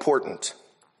so important.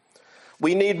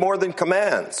 We need more than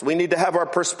commands. We need to have our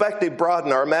perspective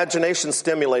broadened, our imagination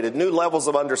stimulated, new levels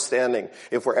of understanding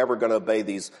if we're ever going to obey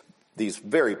these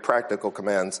very practical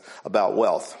commands about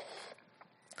wealth.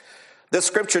 This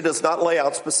scripture does not lay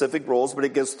out specific rules, but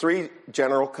it gives 3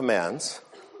 general commands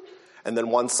and then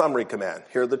 1 summary command.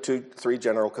 Here are the 3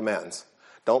 general commands.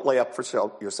 Don't lay up for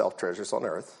yourself treasures on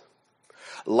earth.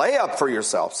 Lay up for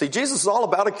yourself. See, Jesus is all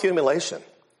about accumulation,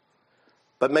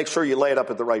 but make sure you lay it up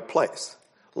at the right place.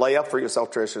 Lay up for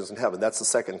yourself treasures in heaven. That's the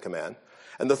 2nd command.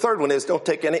 And the 3rd one is don't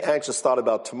take any anxious thought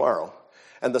about tomorrow.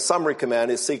 And the summary command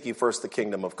is seek ye first the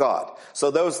kingdom of God.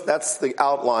 So that's the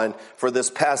outline for this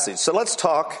passage. So let's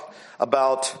talk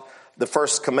about the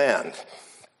first command.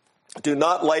 Do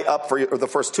not lay up or the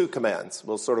first 2 commands.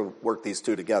 We'll sort of work these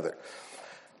 2 together.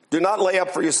 Do not lay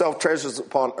up for yourself treasures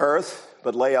upon earth,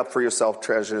 but lay up for yourself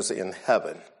treasures in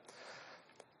heaven.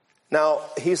 Now,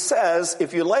 he says,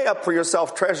 if you lay up for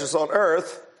yourself treasures on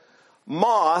earth,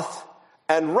 moth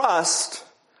and rust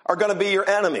are going to be your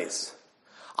enemies.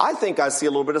 I think I see a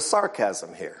little bit of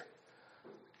sarcasm here.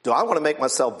 Do I want to make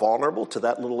myself vulnerable to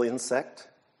that little insect?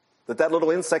 That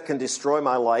little insect can destroy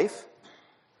my life?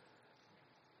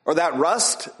 Or that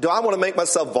rust? Do I want to make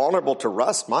myself vulnerable to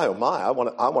rust? My, oh my, I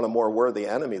want a more worthy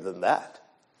enemy than that.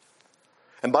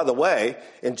 And by the way,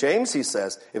 in James he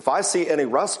says, if I see any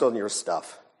rust on your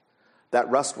stuff, that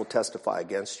rust will testify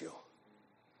against you.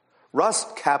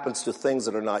 Rust happens to things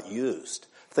that are not used,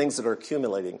 things that are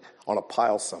accumulating on a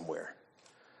pile somewhere.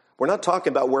 We're not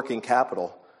talking about working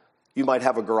capital. You might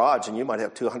have a garage and you might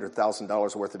have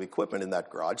 $200,000 worth of equipment in that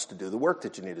garage to do the work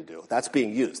that you need to do. That's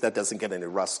being used. That doesn't get any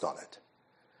rust on it.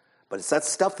 But it's that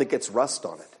stuff that gets rust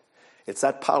on it. It's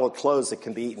that pile of clothes that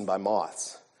can be eaten by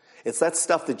moths. It's that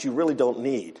stuff that you really don't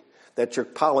need, that you're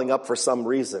piling up for some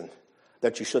reason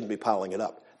that you shouldn't be piling it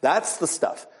up. That's the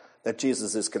stuff that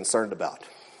Jesus is concerned about.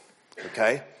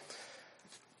 Okay?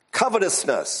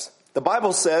 Covetousness. The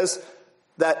Bible says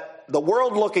that the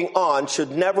world looking on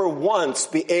should never once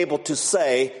be able to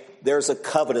say there's a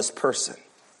covetous person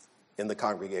in the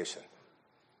congregation.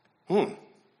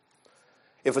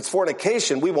 If it's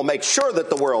fornication, we will make sure that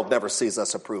the world never sees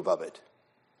us approve of it.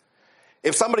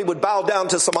 If somebody would bow down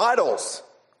to some idols,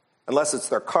 unless it's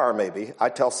their car maybe, I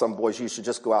tell some boys you should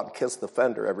just go out and kiss the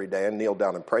fender every day and kneel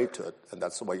down and pray to it, and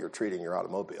that's the way you're treating your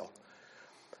automobile.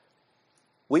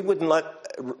 We wouldn't let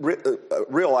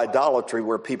real idolatry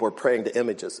where people are praying to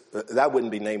images, that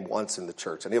wouldn't be named once in the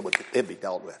church, and it'd be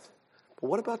dealt with. But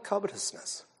what about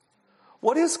covetousness?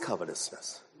 What is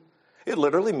covetousness? It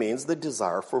literally means the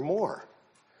desire for more.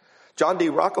 John D.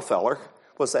 Rockefeller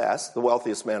was asked, the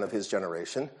wealthiest man of his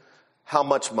generation, how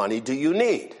much money do you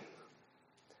need?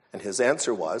 And his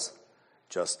answer was,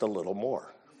 just a little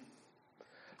more.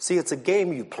 See, it's a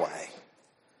game you play.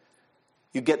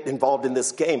 You get involved in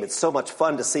this game. It's so much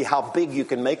fun to see how big you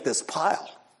can make this pile.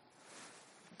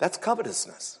 That's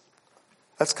covetousness.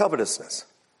 That's covetousness.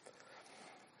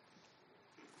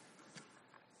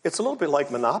 It's a little bit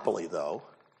like Monopoly, though.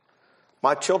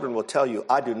 My children will tell you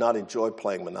I do not enjoy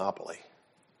playing Monopoly.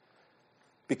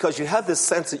 Because you have this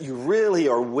sense that you really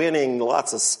are winning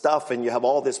lots of stuff and you have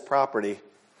all this property,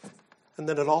 and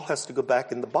then it all has to go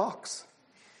back in the box.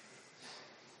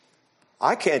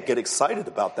 I can't get excited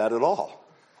about that at all.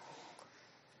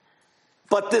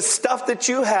 But this stuff that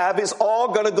you have is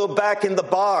all going to go back in the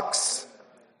box.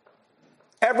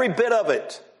 Every bit of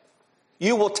it.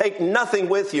 You will take nothing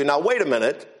with you. Now, wait a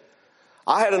minute.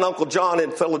 I had an Uncle John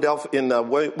in Philadelphia, in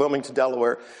Wilmington,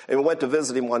 Delaware, and we went to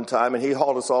visit him one time, and he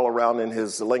hauled us all around in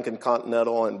his Lincoln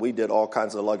Continental, and we did all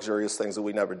kinds of luxurious things that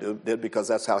we never did because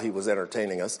that's how he was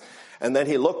entertaining us. And then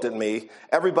he looked at me.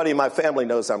 Everybody in my family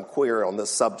knows I'm queer on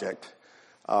this subject.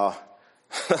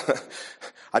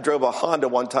 I drove a Honda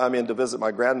one time in to visit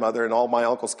my grandmother, and all my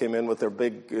uncles came in with their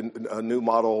big new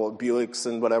model Buicks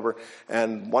and whatever.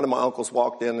 And one of my uncles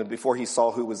walked in, and before he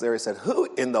saw who was there, he said, "Who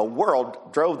in the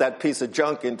world drove that piece of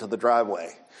junk into the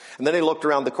driveway?" And then he looked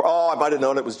around the car. Oh, I might have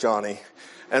known it was Johnny.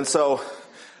 And so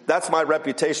that's my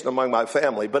reputation among my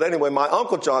family. But anyway, my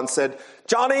Uncle John said,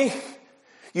 "Johnny,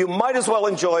 you might as well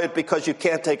enjoy it because you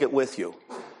can't take it with you."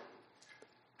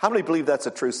 How many believe that's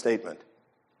a true statement?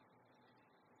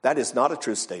 That is not a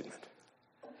true statement.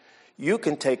 You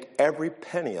can take every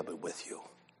penny of it with you,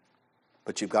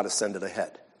 but you've got to send it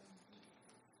ahead.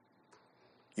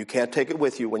 You can't take it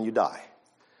with you when you die,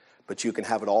 but you can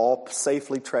have it all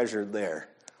safely treasured there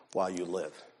while you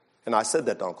live. And I said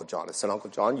that to Uncle John. I said,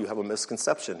 "Uncle John, you have a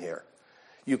misconception here.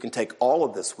 You can take all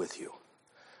of this with you,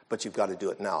 but you've got to do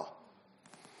it now."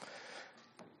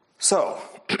 So,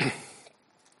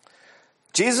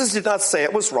 Jesus did not say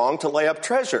it was wrong to lay up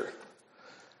treasure.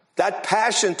 That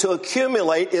passion to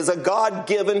accumulate is a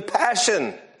God-given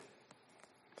passion.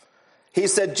 He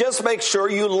said, just make sure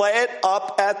you lay it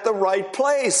up at the right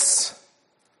place.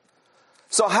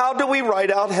 So how do we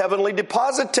write out heavenly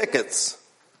deposit tickets?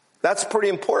 That's pretty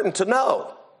important to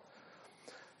know.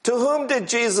 To whom did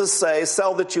Jesus say,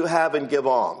 sell that you have and give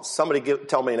alms? Somebody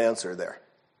tell me an answer there.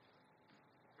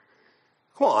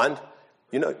 Come on.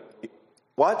 You know,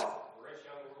 what?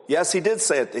 Yes, he did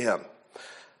say it to him.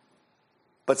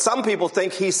 But some people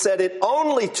think he said it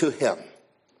only to him.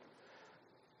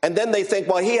 And then they think,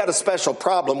 well, he had a special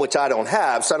problem, which I don't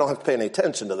have, so I don't have to pay any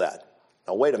attention to that.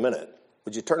 Now, wait a minute.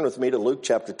 Would you turn with me to Luke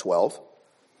chapter 12?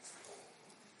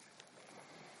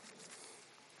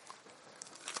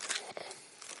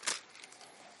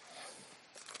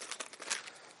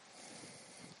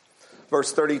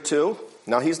 Verse 32.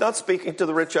 Now, he's not speaking to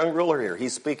the rich young ruler here.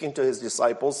 He's speaking to his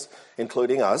disciples,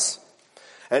 including us.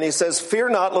 And he says, fear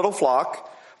not, little flock,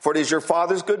 for it is your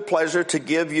Father's good pleasure to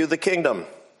give you the kingdom.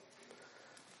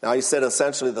 Now, he said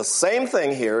essentially the same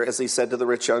thing here as he said to the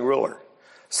rich young ruler.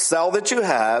 Sell that you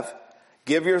have,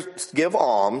 give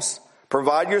alms,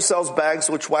 provide yourselves bags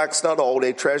which wax not old,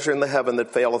 a treasure in the heaven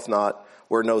that faileth not,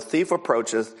 where no thief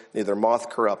approacheth, neither moth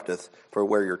corrupteth, for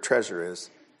where your treasure is,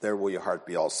 there will your heart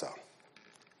be also.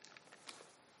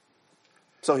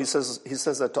 So he says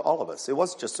that to all of us. It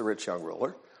wasn't just the rich young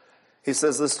ruler. He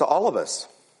says this to all of us.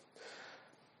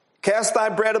 Cast thy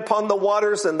bread upon the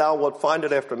waters, and thou wilt find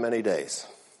it after many days.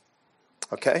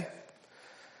 Okay?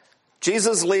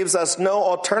 Jesus leaves us no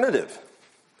alternative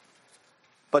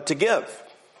but to give.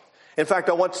 In fact,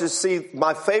 I want you to see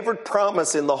my favorite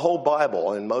promise in the whole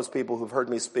Bible, and most people who've heard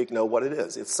me speak know what it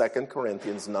is. It's 2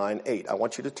 Corinthians 9:8. I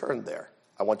want you to turn there.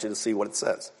 I want you to see what it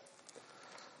says.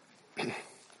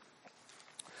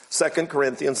 2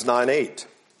 Corinthians 9:8.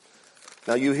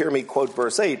 Now you hear me quote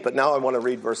verse 8, but now I want to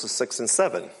read verses 6 and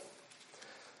 7.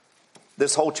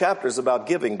 This whole chapter is about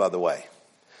giving, by the way.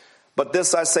 But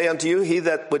this I say unto you, he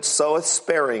that which soweth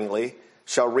sparingly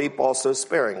shall reap also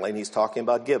sparingly. And he's talking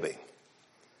about giving.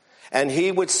 And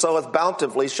he which soweth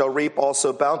bountifully shall reap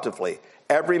also bountifully.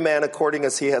 Every man according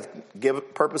as he hath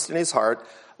purposed in his heart,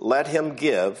 let him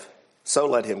give,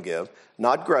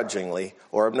 not grudgingly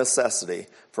or of necessity,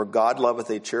 for God loveth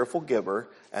a cheerful giver.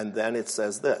 And then it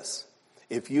says this,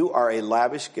 if you are a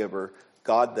lavish giver,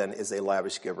 God then is a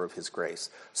lavish giver of his grace.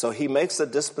 So he makes the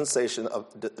dispersion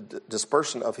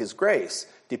of his grace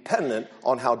dependent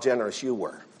on how generous you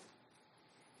were.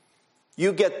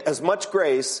 You get as much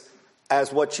grace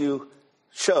as what you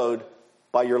showed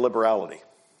by your liberality.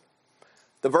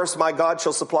 The verse, my God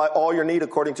shall supply all your need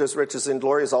according to his riches in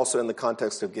glory, is also in the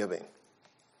context of giving.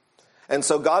 And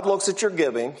so God looks at your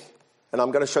giving, and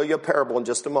I'm going to show you a parable in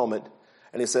just a moment,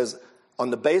 and he says,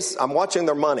 I'm watching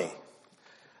their money.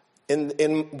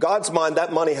 In God's mind,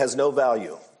 that money has no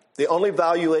value. The only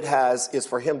value it has is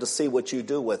for him to see what you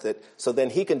do with it, so then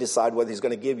he can decide whether he's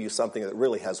going to give you something that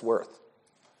really has worth.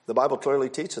 The Bible clearly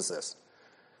teaches this.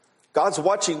 God's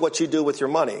watching what you do with your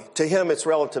money. To him, it's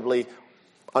relatively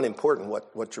unimportant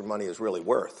what your money is really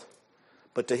worth.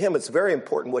 But to him, it's very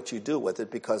important what you do with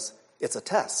it because it's a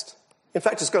test. In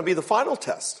fact, it's going to be the final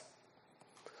test.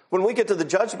 When we get to the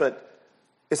judgment,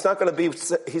 he's not going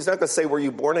to say, were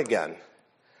you born again?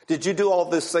 Did you do all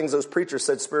these things those preachers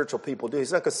said spiritual people do?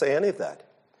 He's not going to say any of that.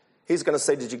 He's going to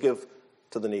say, did you give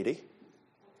to the needy?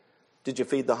 Did you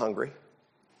feed the hungry?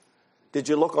 Did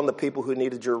you look on the people who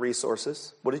needed your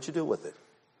resources? What did you do with it?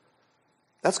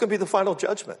 That's going to be the final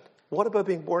judgment. What about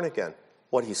being born again?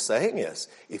 What he's saying is,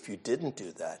 if you didn't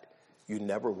do that, you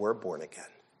never were born again.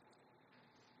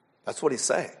 That's what he's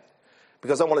saying.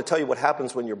 Because I want to tell you what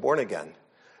happens when you're born again.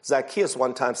 Zacchaeus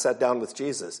one time sat down with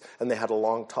Jesus, and they had a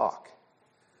long talk.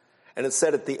 And it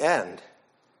said at the end,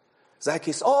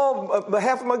 Zacchaeus,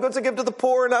 half of my goods I give to the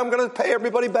poor, and I'm going to pay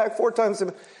everybody back 4 times.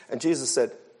 And Jesus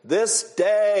said, this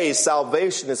day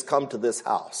salvation has come to this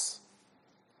house.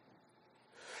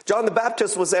 John the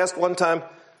Baptist was asked one time,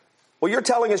 well, you're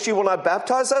telling us you will not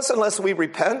baptize us unless we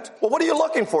repent? Well, what are you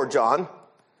looking for, John?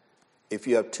 If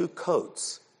you have 2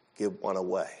 coats, give 1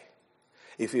 away.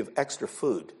 If you have extra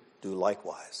food, do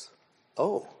likewise.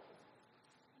 Oh.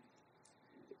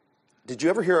 Did you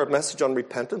ever hear a message on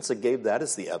repentance that gave that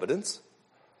as the evidence?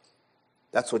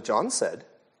 That's what John said.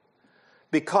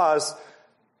 Because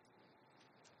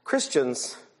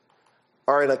Christians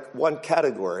are in one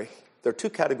category. There are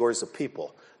 2 categories of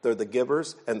people. They're the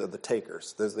givers and they're the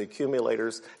takers. There's the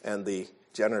accumulators and the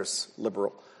generous,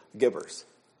 liberal givers.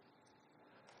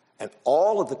 And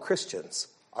all of the Christians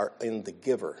are in the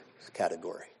giver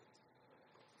category.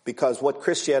 Because what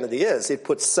Christianity is, it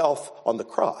puts self on the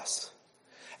cross.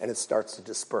 And it starts to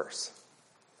disperse.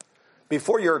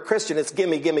 Before you're a Christian, it's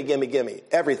gimme, gimme, gimme, gimme.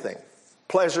 Everything.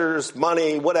 Pleasures,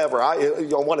 money, whatever. You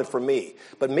don't want it for me.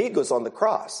 But me goes on the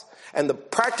cross. And the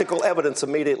practical evidence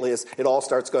immediately is it all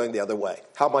starts going the other way.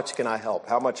 How much can I help?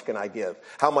 How much can I give?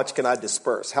 How much can I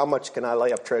disperse? How much can I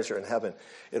lay up treasure in heaven?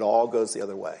 It all goes the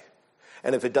other way.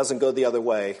 And if it doesn't go the other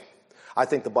way, I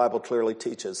think the Bible clearly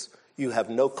teaches you have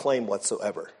no claim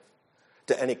whatsoever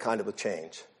to any kind of a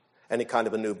change, any kind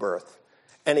of a new birth.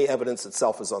 Any evidence that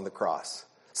self is on the cross.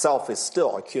 Self is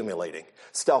still accumulating.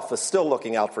 Self is still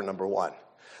looking out for number 1.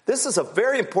 This is a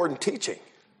very important teaching.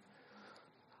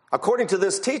 According to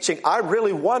this teaching, I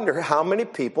really wonder how many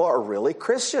people are really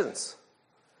Christians.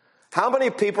 How many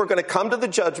people are going to come to the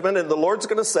judgment and the Lord's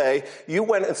going to say, you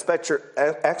went and spent your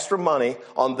extra money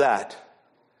on that.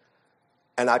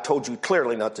 And I told you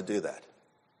clearly not to do that.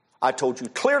 I told you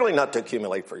clearly not to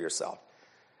accumulate for yourself.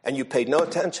 And you paid no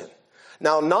attention.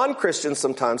 Now, non-Christians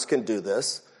sometimes can do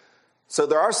this. So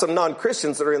there are some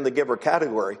non-Christians that are in the giver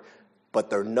category, but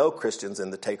there are no Christians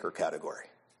in the taker category.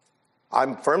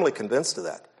 I'm firmly convinced of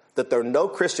that there are no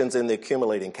Christians in the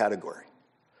accumulating category.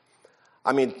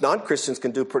 I mean, non-Christians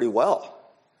can do pretty well.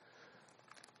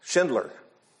 Schindler.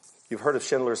 You've heard of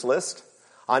Schindler's List?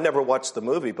 I never watched the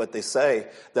movie, but they say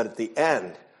that at the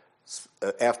end,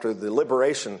 after the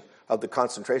liberation of the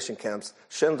concentration camps,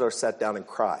 Schindler sat down and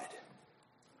cried.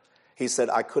 He said,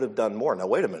 I could have done more. Now,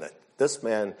 wait a minute. This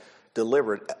man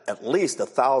delivered at least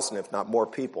 1,000, if not more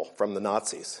people from the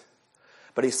Nazis.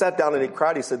 But he sat down and he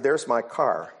cried. He said, there's my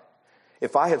car.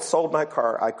 If I had sold my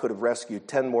car, I could have rescued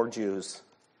 10 more Jews.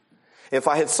 If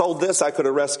I had sold this, I could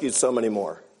have rescued so many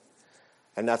more.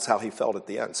 And that's how he felt at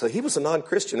the end. So he was a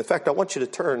non-Christian. In fact, I want you to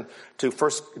turn to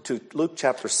Luke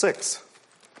chapter 6.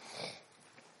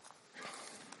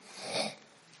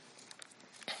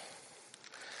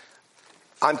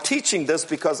 I'm teaching this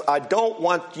because I don't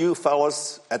want you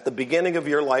fellas at the beginning of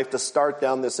your life to start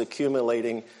down this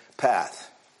accumulating path.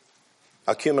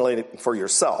 Accumulating for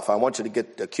yourself. I want you to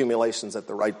get accumulations at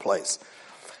the right place.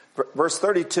 Verse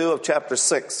 32 of chapter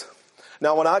 6.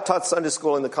 Now, when I taught Sunday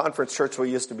school in the conference church we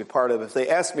used to be part of, if they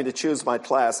asked me to choose my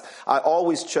class, I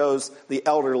always chose the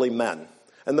elderly men.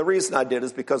 And the reason I did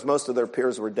is because most of their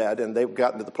peers were dead, and they've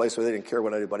gotten to the place where they didn't care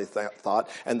what anybody thought,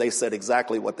 and they said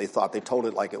exactly what they thought. They told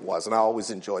it like it was, and I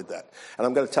always enjoyed that. And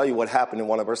I'm going to tell you what happened in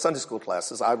one of our Sunday school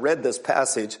classes. I read this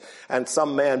passage, and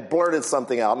some man blurted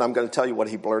something out, and I'm going to tell you what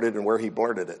he blurted and where he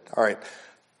blurted it. All right,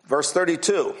 verse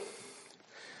 32.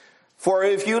 For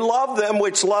if you love them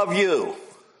which love you,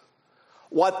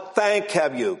 what thank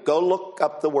have you? Go look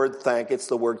up the word thank. It's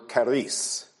the word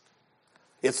charis.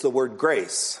 It's the word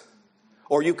grace.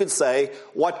 Or you could say,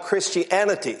 what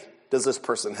Christianity does this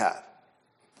person have?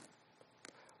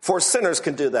 For sinners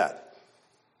can do that.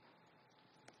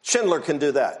 Schindler can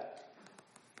do that.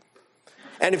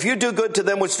 And if you do good to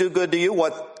them which do good to you,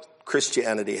 what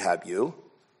Christianity have you?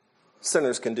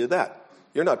 Sinners can do that.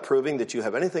 You're not proving that you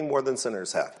have anything more than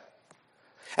sinners have.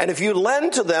 And if you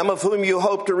lend to them of whom you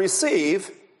hope to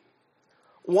receive,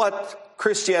 what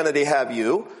Christianity have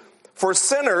you? For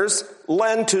sinners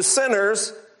lend to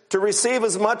sinners to receive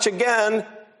as much again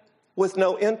with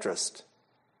no interest.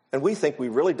 And we think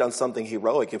we've really done something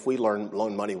heroic if we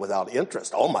loan money without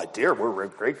interest. Oh, my dear, we're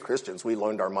great Christians. We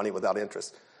loaned our money without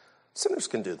interest. Sinners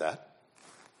can do that.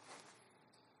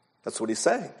 That's what he's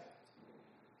saying.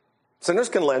 Sinners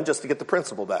can lend just to get the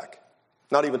principal back.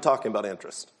 Not even talking about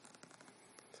interest.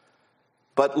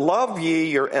 But love ye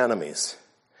your enemies,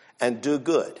 and do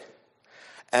good,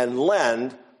 and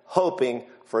lend, hoping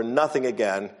for nothing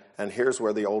again. And here's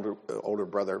where the older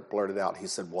brother blurted out. He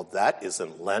said, well, that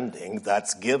isn't lending,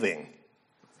 that's giving.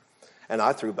 And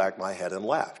I threw back my head and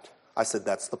laughed. I said,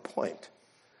 that's the point.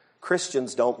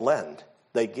 Christians don't lend,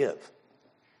 they give.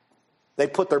 They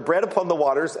put their bread upon the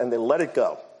waters and they let it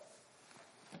go.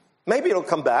 Maybe it'll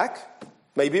come back,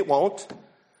 maybe it won't.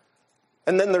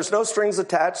 And then there's no strings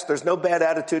attached. There's no bad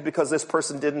attitude because this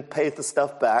person didn't pay the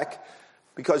stuff back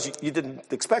because you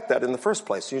didn't expect that in the first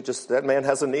place. That man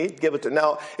has a need, give it to him.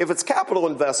 Now, if it's capital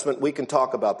investment, we can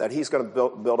talk about that. He's going to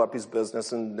build up his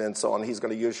business and so on. He's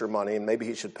going to use your money, and maybe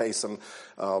he should pay some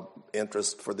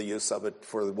interest for the use of it,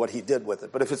 for what he did with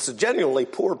it. But if it's a genuinely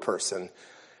poor person,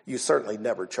 you certainly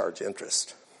never charge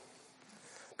interest.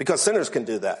 Because sinners can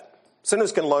do that.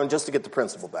 Sinners can loan just to get the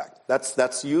principal back.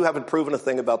 That's you haven't proven a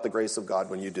thing about the grace of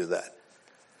God when you do that.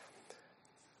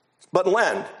 But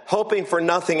lend, hoping for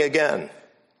nothing again,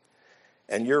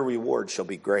 and your reward shall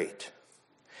be great.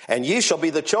 And ye shall be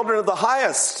the children of the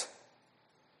highest.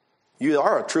 You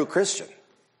are a true Christian.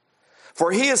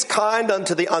 For he is kind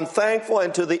unto the unthankful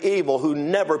and to the evil who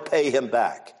never pay him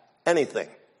back anything.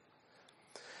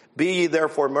 Be ye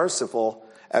therefore merciful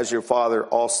as your Father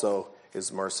also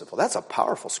is merciful. That's a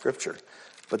powerful scripture.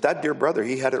 But that dear brother,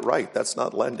 he had it right. That's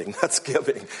not lending, that's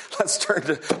giving. Let's turn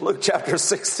to Luke chapter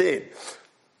 16.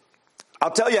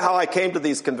 I'll tell you how I came to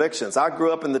these convictions. I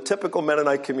grew up in the typical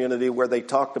Mennonite community where they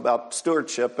talked about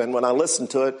stewardship, and when I listened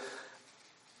to it,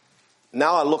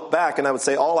 now I look back and I would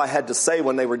say all I had to say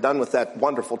when they were done with that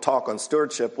wonderful talk on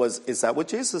stewardship was, is that what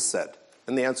Jesus said?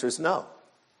 And the answer is no.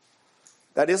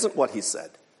 That isn't what he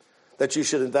said. That you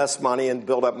should invest money and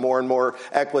build up more and more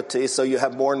equity so you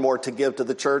have more and more to give to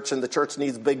the church, and the church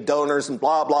needs big donors and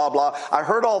blah, blah, blah. I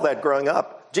heard all that growing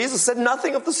up. Jesus said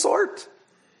nothing of the sort.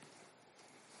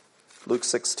 Luke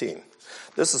 16.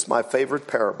 This is my favorite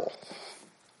parable.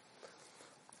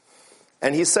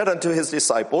 And he said unto his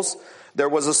disciples, there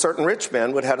was a certain rich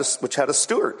man which had a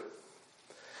steward.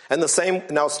 And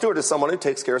now a steward is someone who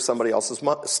takes care of somebody else's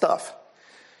stuff.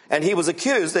 And he was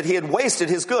accused that he had wasted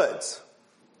his goods.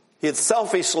 He had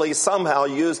selfishly somehow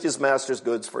used his master's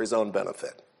goods for his own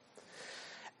benefit.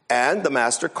 And the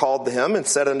master called him and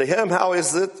said unto him, how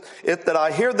is it that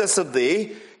I hear this of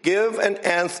thee? Give an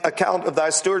account of thy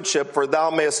stewardship, for thou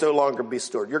mayest no longer be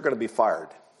steward. You're going to be fired.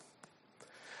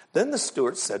 Then the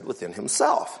steward said within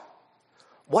himself,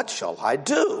 what shall I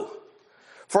do?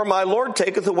 For my Lord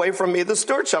taketh away from me the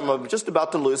stewardship. I'm just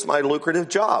about to lose my lucrative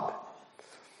job.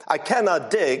 I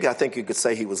cannot dig. I think you could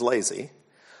say he was lazy.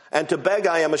 And to beg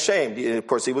I am ashamed. Of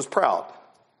course, he was proud.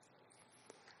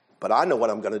 But I know what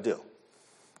I'm going to do.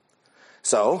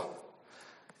 So,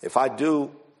 if I do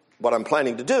what I'm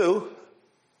planning to do,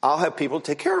 I'll have people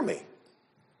take care of me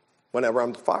whenever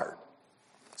I'm fired.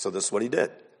 So this is what he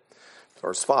did.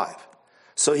 Verse 5.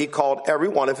 So he called every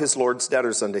one of his Lord's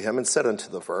debtors unto him and said unto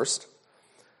the first,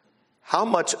 how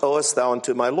much owest thou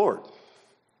unto my Lord?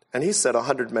 And he said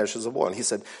 100 measures of oil. And he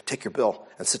said, take your bill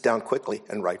and sit down quickly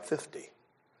and write 50.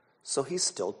 So he's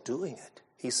still doing it.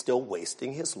 He's still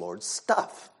wasting his Lord's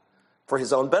stuff for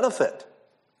his own benefit.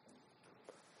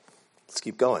 Let's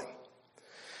keep going.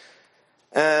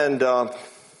 And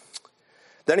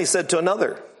then he said to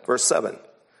another, verse 7,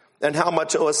 and how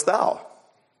much owest thou?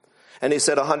 And he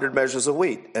said 100 measures of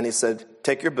wheat. And he said,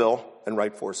 take your bill and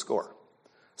write 80.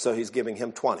 So he's giving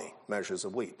him 20 measures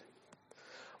of wheat.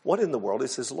 What in the world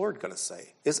is his Lord going to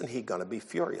say? Isn't he going to be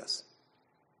furious?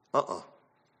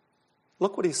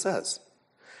 Look what he says.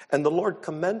 And the Lord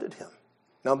commended him.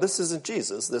 Now this isn't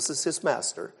Jesus, this is his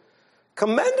master.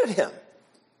 Commended him.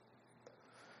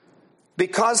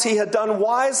 Because he had done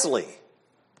wisely.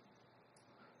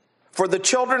 For the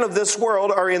children of this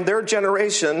world are in their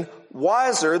generation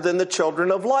wiser than the children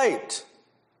of light.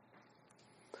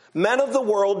 Men of the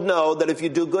world know that if you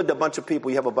do good to a bunch of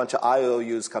people, you have a bunch of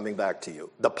IOUs coming back to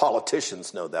you. The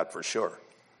politicians know that for sure.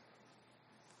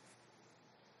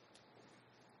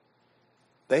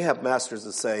 They have masters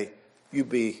that say, you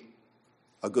be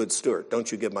a good steward.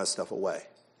 Don't you give my stuff away.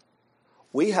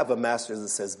 We have a master that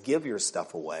says, give your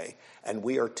stuff away, and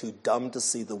we are too dumb to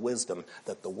see the wisdom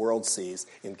that the world sees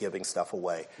in giving stuff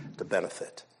away to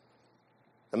benefit.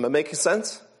 Am I making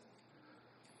sense?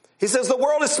 He says, the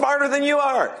world is smarter than you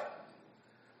are.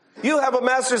 You have a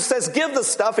master that says, give the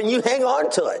stuff, and you hang on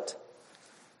to it.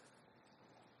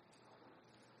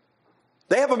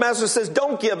 They have a master that says,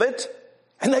 don't give it,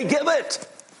 and they give it.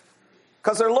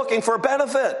 Because they're looking for a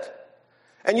benefit.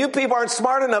 And you people aren't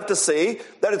smart enough to see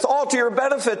that it's all to your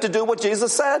benefit to do what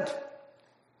Jesus said.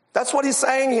 That's what he's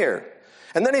saying here.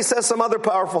 And then he says some other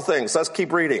powerful things. Let's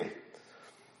keep reading.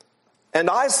 And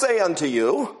I say unto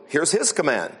you, here's his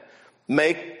command,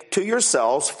 make to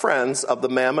yourselves friends of the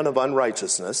mammon of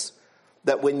unrighteousness,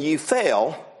 that when ye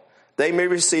fail, they may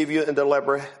receive you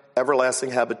into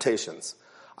everlasting habitations.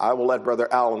 I will let Brother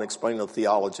Allen explain the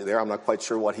theology there. I'm not quite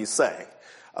sure what he's saying.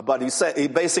 But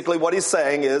basically what he's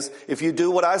saying is, if you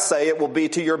do what I say, it will be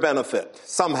to your benefit.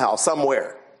 Somehow,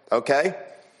 somewhere. Okay?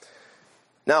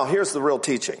 Now, here's the real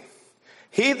teaching.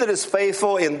 He that is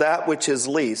faithful in that which is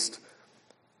least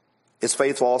is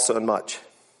faithful also in much.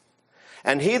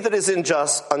 And he that is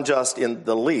unjust in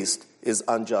the least is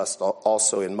unjust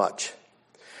also in much.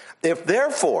 If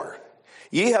therefore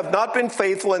ye have not been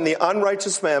faithful in the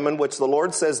unrighteous mammon, which the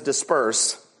Lord says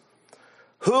disperse,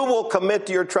 who will commit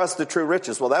to your trust the true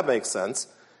riches? Well, that makes sense.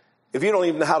 If you don't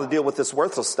even know how to deal with this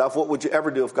worthless stuff, what would you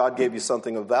ever do if God gave you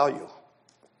something of value?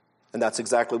 And that's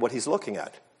exactly what he's looking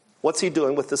at. What's he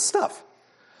doing with this stuff?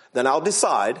 Then I'll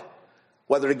decide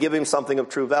whether to give him something of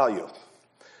true value.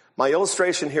 My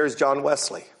illustration here is John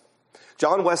Wesley.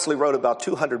 John Wesley wrote about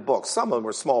 200 books. Some of them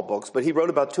were small books, but he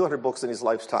wrote about 200 books in his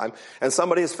lifetime. And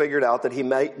somebody has figured out that he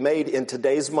made in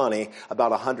today's money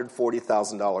about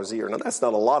 $140,000 a year. Now, that's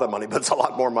not a lot of money, but it's a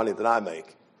lot more money than I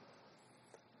make.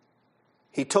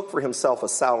 He took for himself a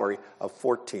salary of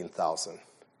 $14,000,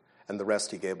 and the rest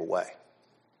he gave away.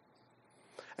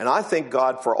 And I thank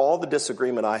God for all the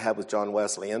disagreement I have with John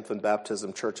Wesley, infant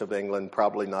baptism, Church of England,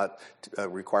 probably not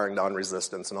requiring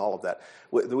non-resistance and all of that.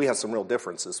 We have some real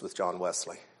differences with John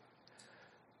Wesley.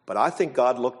 But I think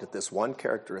God looked at this one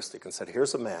characteristic and said,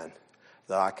 here's a man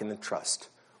that I can entrust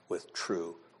with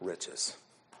true riches.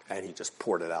 And he just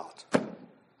poured it out.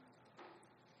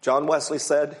 John Wesley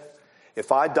said,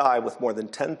 if I die with more than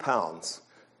 10 pounds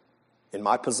in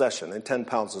my possession, and 10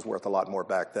 pounds is worth a lot more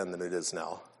back then than it is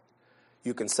now,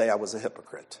 you can say I was a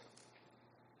hypocrite.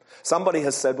 Somebody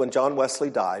has said when John Wesley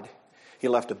died, he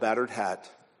left a battered hat,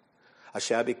 a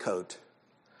shabby coat,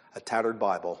 a tattered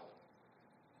Bible,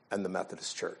 and the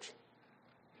Methodist Church.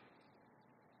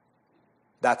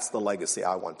 That's the legacy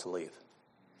I want to leave.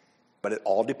 But it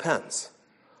all depends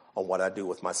on what I do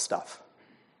with my stuff.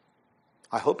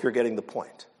 I hope you're getting the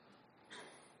point.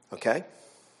 Okay?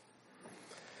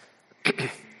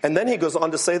 And then he goes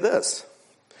on to say this.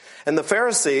 And the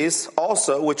Pharisees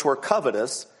also, which were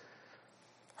covetous,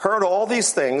 heard all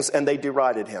these things, and they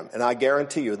derided him. And I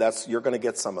guarantee you, you're going to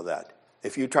get some of that.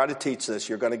 If you try to teach this,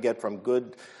 you're going to get from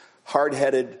good,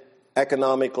 hard-headed,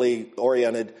 economically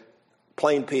oriented,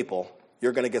 plain people,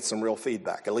 you're going to get some real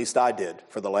feedback. At least I did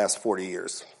for the last 40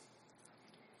 years.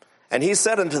 And he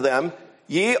said unto them,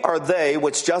 ye are they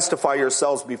which justify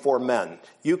yourselves before men.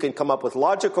 You can come up with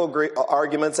logical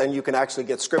arguments, and you can actually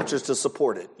get scriptures to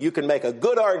support it. You can make a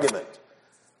good argument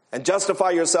and justify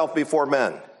yourself before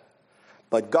men.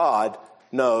 But God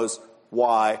knows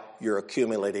why you're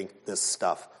accumulating this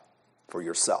stuff for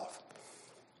yourself.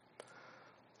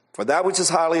 For that which is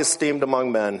highly esteemed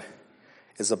among men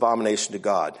is abomination to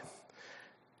God.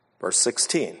 Verse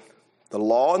 16, the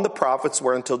law and the prophets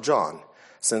were until John.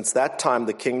 Since that time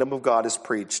the kingdom of God is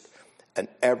preached, and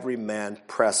every man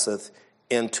presseth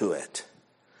into it.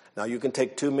 Now you can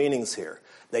take two meanings here.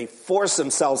 They force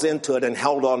themselves into it and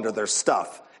held on to their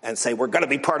stuff and say, we're going to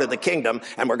be part of the kingdom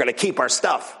and we're going to keep our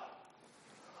stuff.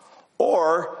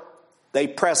 Or they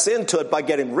press into it by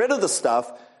getting rid of the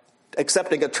stuff,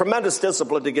 accepting a tremendous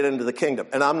discipline to get into the kingdom.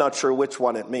 And I'm not sure which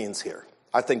one it means here.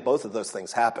 I think both of those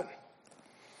things happen.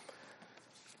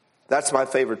 That's my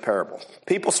favorite parable.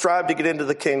 People strive to get into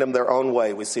the kingdom their own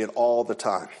way. We see it all the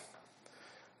time.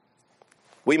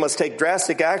 We must take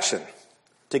drastic action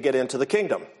to get into the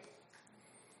kingdom.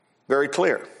 Very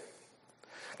clear.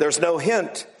 There's no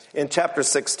hint in chapter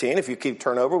 16. If you keep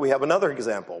turn over, we have another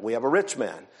example. We have a rich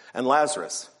man and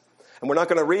Lazarus. And we're not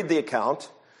going to read the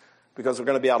account because we're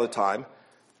going to be out of time.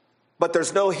 But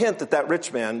there's no hint that that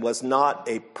rich man was not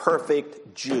a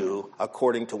perfect Jew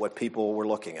according to what people were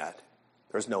looking at.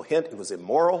 There's no hint he was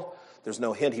immoral. There's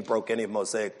no hint he broke any of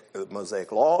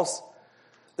Mosaic laws.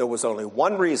 There was only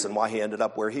one reason why he ended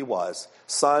up where he was.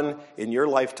 Son, in your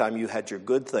lifetime you had your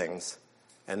good things,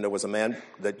 and there was a man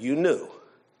that you knew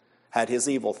had his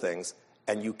evil things,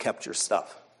 and you kept your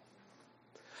stuff.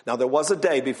 Now, there was a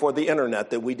day before the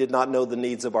internet that we did not know the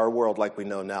needs of our world like we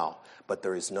know now, but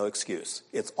there is no excuse.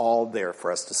 It's all there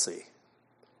for us to see.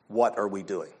 What are we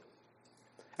doing?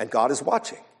 And God is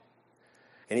watching.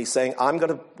 And he's saying, I'm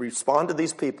going to respond to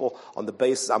these people on the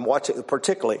basis, I'm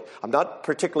not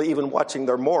particularly even watching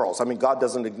their morals. I mean, God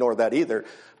doesn't ignore that either.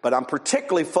 But I'm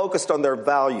particularly focused on their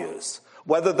values,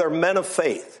 whether they're men of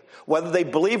faith, whether they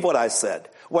believe what I said,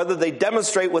 whether they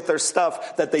demonstrate with their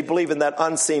stuff that they believe in that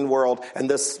unseen world, and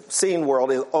this seen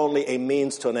world is only a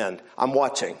means to an end. I'm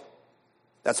watching.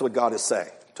 That's what God is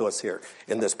saying to us here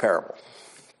in this parable.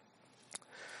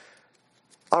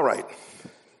 All right.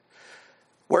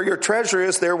 Where your treasure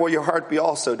is, there will your heart be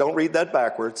also. Don't read that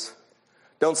backwards.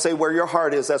 Don't say where your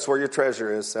heart is, that's where your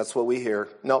treasure is. That's what we hear.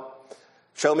 Nope.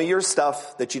 Show me your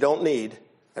stuff that you don't need,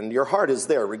 and your heart is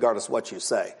there regardless of what you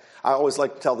say. I always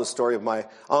like to tell the story of my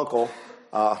uncle.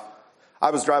 I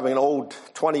was driving an old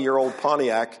 20-year-old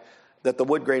Pontiac that the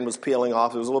wood grain was peeling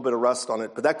off. There was a little bit of rust on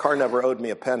it, but that car never owed me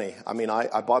a penny. I mean,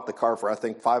 I bought the car for, I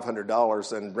think,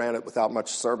 $500 and ran it without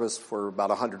much service for about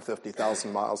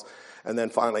 150,000 miles. And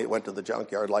then finally it went to the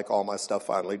junkyard like all my stuff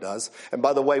finally does. And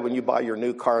by the way, when you buy your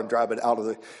new car and drive it out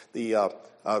of the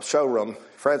showroom,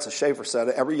 Francis Schaeffer said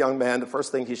every young man, the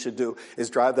first thing he should do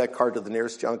is drive that car to the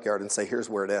nearest junkyard and say, here's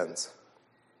where it ends.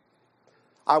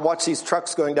 I watch these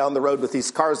trucks going down the road with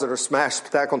these cars that are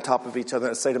smashed back on top of each other,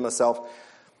 and I say to myself,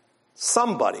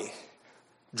 somebody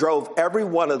drove every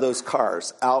one of those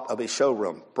cars out of a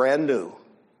showroom, brand new,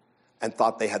 and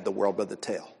thought they had the world by the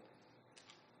tail.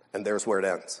 And there's where it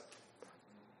ends.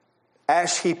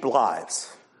 Ash heap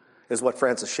lives is what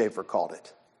Francis Schaeffer called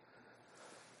it.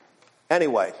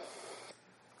 Anyway.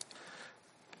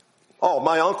 Oh,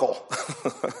 my uncle.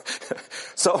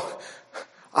 So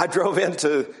I drove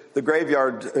into the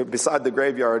graveyard, beside the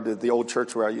graveyard, the old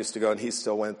church where I used to go, and he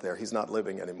still went there. He's not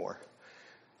living anymore.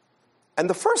 And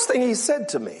the first thing he said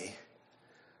to me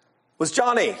was,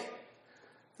 Johnny.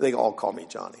 They all call me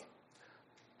Johnny.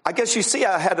 I guess you see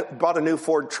I had bought a new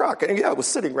Ford truck. And yeah, it was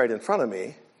sitting right in front of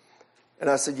me. And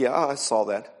I said, yeah, I saw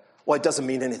that. Well, it doesn't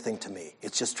mean anything to me.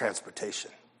 It's just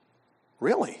transportation.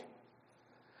 Really?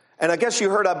 And I guess you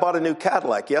heard I bought a new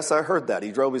Cadillac. Yes, I heard that.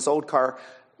 He drove his old car,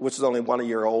 which is only 1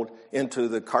 year old, into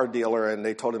the car dealer, and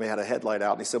they told him he had a headlight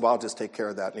out. And he said, well, I'll just take care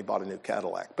of that. And he bought a new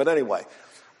Cadillac. But anyway,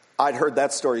 I'd heard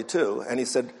that story too. And he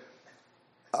said,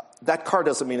 that car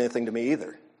doesn't mean anything to me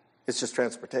either. It's just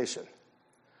transportation.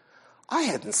 I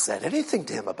hadn't said anything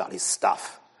to him about his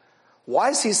stuff.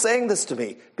 Why is he saying this to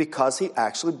me? Because he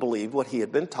actually believed what he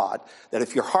had been taught, that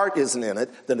if your heart isn't in it,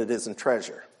 then it isn't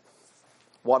treasure.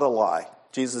 What a lie.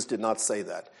 Jesus did not say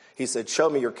that. He said, show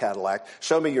me your Cadillac,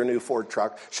 show me your new Ford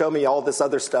truck, show me all this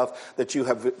other stuff that you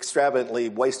have extravagantly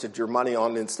wasted your money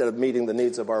on instead of meeting the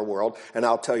needs of our world, and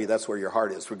I'll tell you that's where your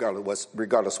heart is,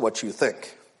 regardless what you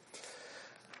think.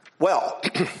 Well,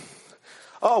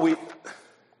 we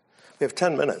have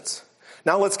 10 minutes.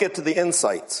 Now let's get to the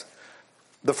insights.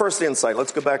 The first insight,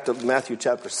 let's go back to Matthew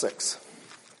chapter 6.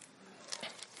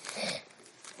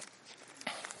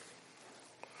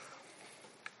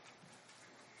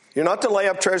 You're not to lay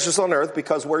up treasures on earth,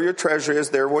 because where your treasure is,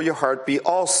 there will your heart be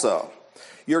also.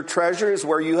 Your treasure is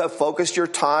where you have focused your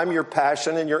time, your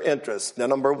passion, and your interest. The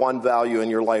number one value in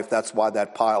your life. That's why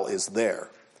that pile is there.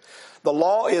 The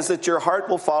law is that your heart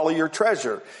will follow your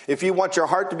treasure. If you want your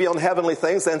heart to be on heavenly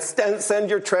things, then send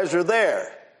your treasure there.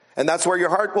 And that's where your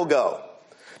heart will go.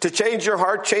 To change your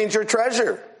heart, change your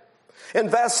treasure.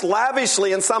 Invest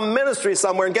lavishly in some ministry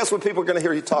somewhere, and guess what people are going to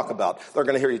hear you talk about? They're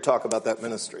going to hear you talk about that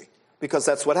ministry. Because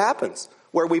that's what happens.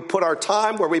 Where we put our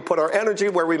time, where we put our energy,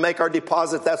 where we make our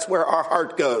deposit, that's where our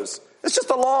heart goes. It's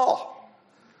just a law.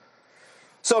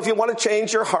 So if you want to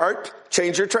change your heart,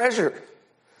 change your treasure.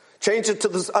 Change it to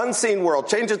this unseen world.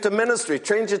 Change it to ministry.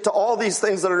 Change it to all these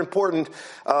things that are important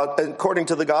according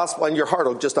to the gospel, and your heart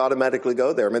will just automatically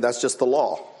go there. I mean, that's just the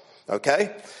law.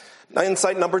 Okay? Now,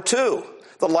 insight number 2.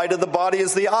 The light of the body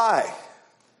is the eye.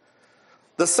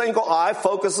 The single eye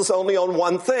focuses only on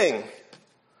one thing.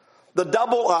 The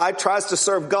double eye tries to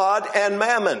serve God and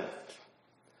mammon.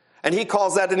 And he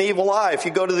calls that an evil eye. If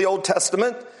you go to the Old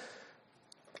Testament,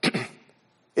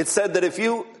 it said that if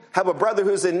you have a brother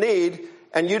who's in need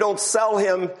and you don't sell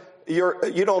him,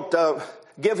 you don't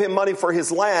give him money for his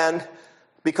land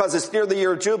because it's near the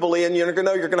year of Jubilee and you're going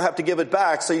to have to give it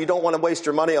back, so you don't want to waste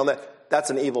your money on that,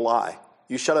 that's an evil eye.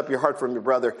 You shut up your heart from your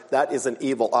brother, that is an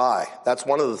evil eye. That's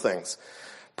one of the things.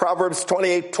 Proverbs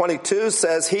 28:22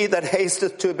 says, he that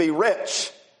hasteth to be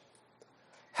rich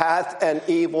hath an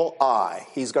evil eye.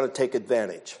 He's going to take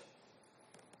advantage.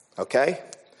 Okay?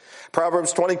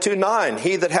 Proverbs 22:9,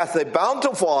 he that hath a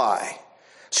bountiful eye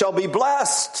shall be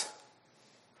blessed.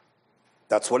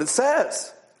 That's what it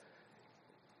says.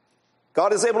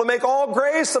 God is able to make all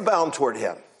grace abound toward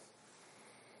him.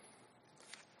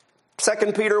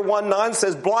 2 Peter 1:9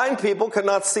 says, blind people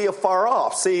cannot see afar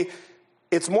off. See,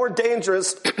 it's more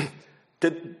dangerous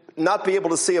to not be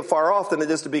able to see afar off than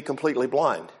it is to be completely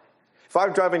blind. If I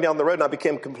was driving down the road and I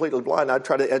became completely blind, I'd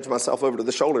try to edge myself over to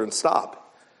the shoulder and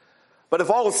stop. But if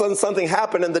all of a sudden something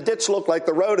happened and the ditch looked like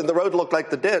the road and the road looked like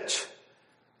the ditch,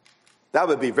 that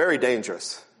would be very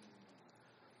dangerous.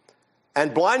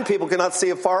 And blind people cannot see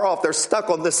afar off. They're stuck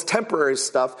on this temporary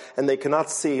stuff, and they cannot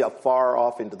see afar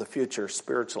off into the future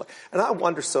spiritually. And I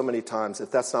wonder so many times if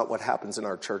that's not what happens in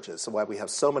our churches, why we have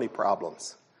so many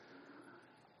problems.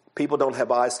 People don't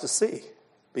have eyes to see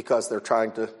because they're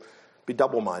trying to be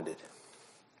double-minded.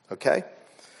 Okay?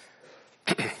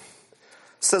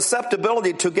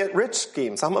 Susceptibility to get rich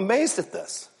schemes. I'm amazed at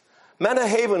this. Mena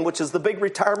Haven, which is the big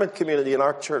retirement community in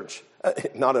our church,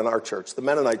 not in our church, the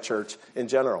Mennonite church in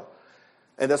general.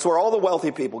 And that's where all the wealthy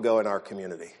people go in our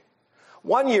community.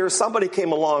 One year, somebody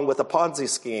came along with a Ponzi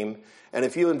scheme, and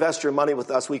if you invest your money with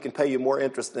us, we can pay you more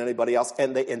interest than anybody else.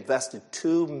 And they invested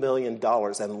 $2 million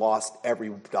and lost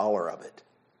every dollar of it.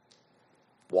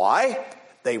 Why?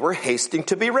 They were hasting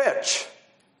to be rich.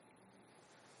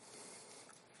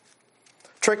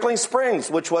 Trickling Springs,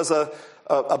 which was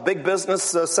a big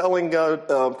business selling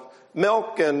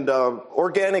milk and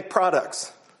organic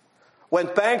products,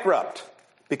 went bankrupt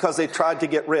because they tried to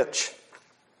get rich.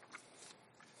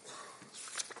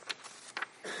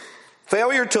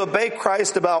 Failure to obey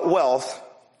Christ about wealth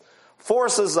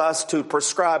forces us to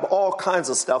prescribe all kinds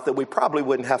of stuff that we probably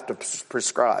wouldn't have to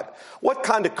prescribe. What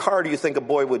kind of car do you think a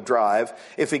boy would drive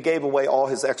if he gave away all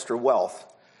his extra wealth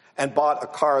and bought a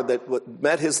car that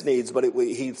met his needs, but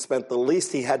he spent the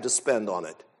least he had to spend on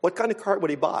it? What kind of car would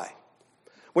he buy?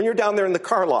 When you're down there in the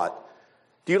car lot,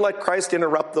 do you let Christ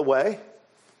interrupt the way?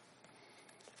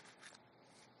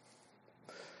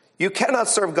 You cannot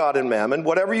serve God and mammon.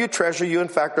 Whatever you treasure, you in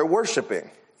fact are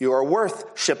worshiping. You are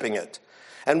worth shipping it.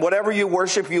 And whatever you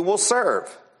worship, you will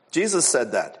serve. Jesus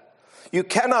said that. You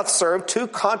cannot serve two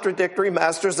contradictory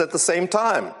masters at the same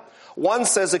time. One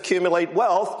says accumulate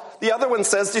wealth. The other one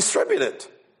says distribute it.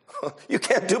 You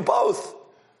can't do both.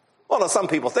 Well, now, some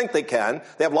people think they can.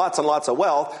 They have lots and lots of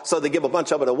wealth, so they give a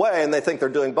bunch of it away, and they think they're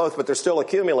doing both, but they're still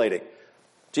accumulating.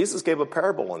 Jesus gave a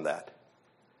parable on that.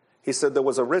 He said there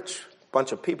was a rich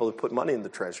bunch of people who put money in the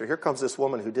treasure. Here comes this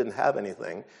woman who didn't have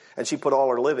anything, and she put all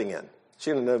her living in.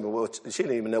 She didn't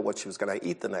even know what she was going to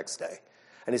eat the next day.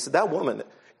 And he said, that woman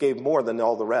gave more than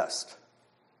all the rest.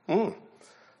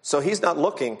 So he's not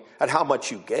looking at how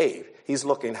much you gave. He's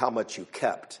looking at how much you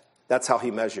kept. That's how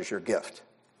he measures your gift,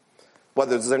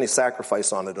 whether there's any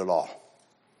sacrifice on it at all.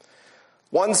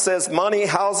 One says money,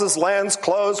 houses, lands,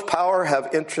 clothes, power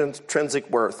have intrinsic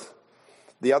worth.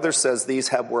 The other says these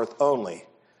have worth only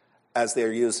as they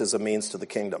are used as a means to the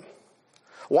kingdom.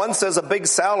 One says a big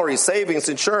salary, savings,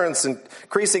 insurance,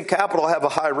 increasing capital have a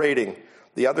high rating.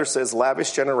 The other says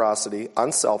lavish generosity,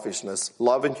 unselfishness,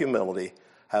 love, and humility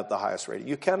have the highest rating.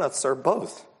 You cannot serve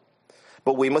both,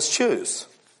 but we must choose.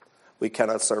 We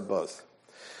cannot serve both.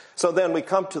 So then we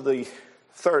come to the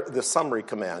summary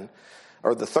command,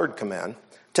 or the third command.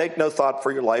 Take no thought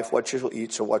for your life, what you shall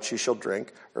eat, or what you shall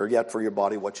drink, or yet for your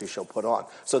body, what you shall put on.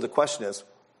 So the question is,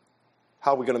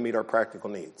 how are we going to meet our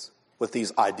practical needs with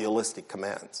these idealistic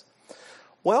commands?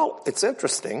 Well, it's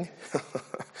interesting.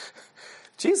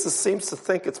 Jesus seems to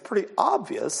think it's pretty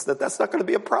obvious that that's not going to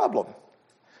be a problem.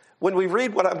 When we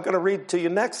read what I'm going to read to you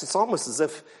next, it's almost as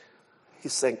if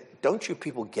he's saying, don't you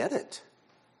people get it?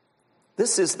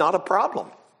 This is not a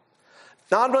problem.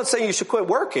 Now, I'm not saying you should quit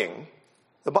working.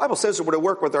 The Bible says we're to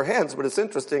work with our hands, but it's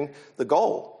interesting, the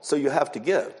goal. So you have to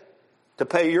give, to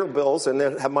pay your bills and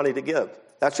then have money to give.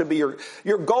 That should be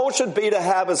your goal should be to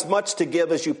have as much to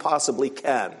give as you possibly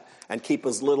can and keep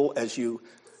as little as you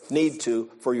need to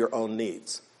for your own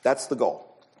needs. That's the goal.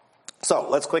 So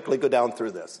let's quickly go down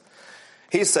through this.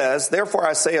 He says, therefore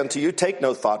I say unto you, take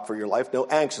no thought for your life, no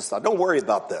anxious thought. Don't worry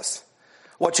about this.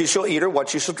 What you shall eat or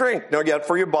what you shall drink, nor yet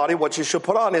for your body what you shall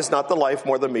put on. Is not the life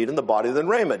more than meat and the body than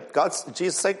raiment?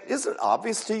 Jesus saying, isn't it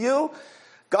obvious to you?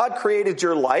 God created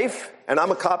your life, and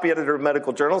I'm a copy editor of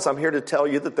medical journals. I'm here to tell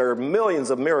you that there are millions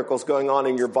of miracles going on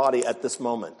in your body at this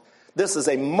moment. This is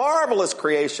a marvelous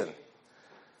creation.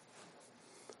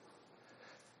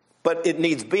 But it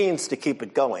needs beings to keep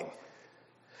it going.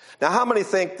 Now, how many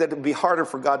think that it would be harder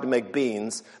for God to make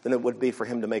beings than it would be for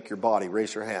him to make your body?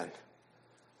 Raise your hand.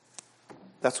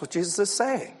 That's what Jesus is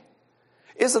saying.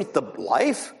 Isn't the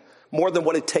life more than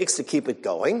what it takes to keep it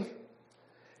going?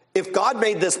 If God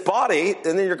made this body,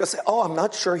 then you're going to say, oh, I'm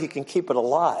not sure he can keep it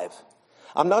alive.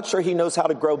 I'm not sure he knows how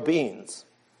to grow beans.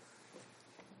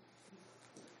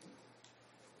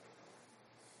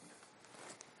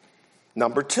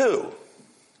 Number 2.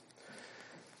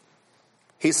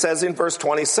 He says in verse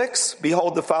 26,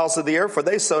 behold the fowls of the air, for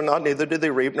they sow not, neither do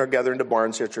they reap, nor gather into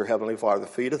barns, yet your heavenly Father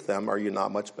feedeth them. Are you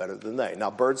not much better than they?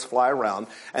 Now, birds fly around,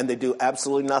 and they do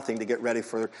absolutely nothing to get ready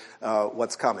for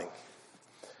what's coming.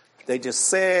 They just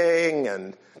sing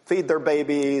and feed their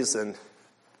babies. And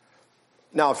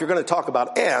now, if you're going to talk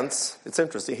about ants, it's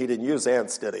interesting. He didn't use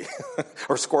ants, did he?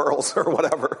 Or squirrels or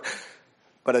whatever.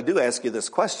 But I do ask you this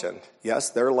question.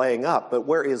 Yes, they're laying up, but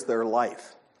where is their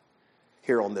life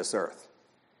here on this earth?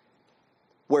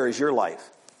 Where is your life?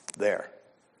 There.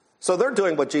 So they're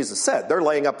doing what Jesus said. They're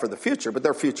laying up for the future, but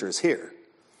their future is here.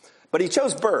 But he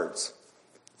chose birds.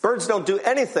 Birds don't do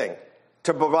anything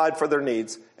to provide for their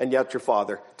needs, and yet your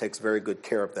Father takes very good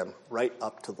care of them right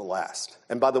up to the last.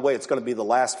 And by the way, it's going to be the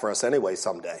last for us anyway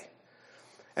someday.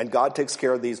 And God takes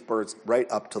care of these birds right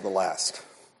up to the last.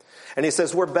 And he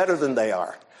says, we're better than they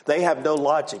are. They have no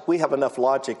logic. We have enough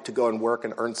logic to go and work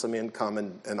and earn some income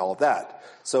and all that.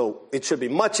 So it should be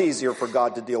much easier for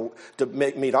God to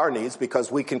meet our needs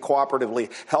because we can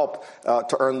cooperatively help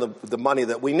to earn the money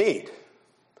that we need.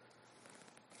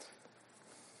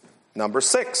 Number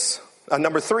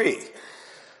 3,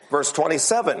 verse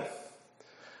 27.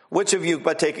 Which of you,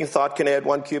 by taking thought, can add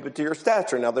 1 cubit to your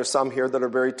stature? Now, there's some here that are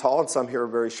very tall and some here are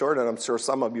very short, and I'm sure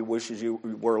some of you wishes you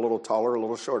were a little taller, a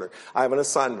little shorter. I have an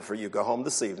assignment for you. Go home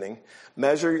this evening,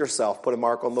 measure yourself, put a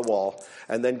mark on the wall,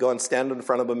 and then go and stand in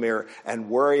front of a mirror and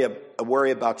worry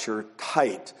about your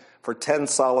height for 10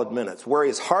 solid minutes. Worry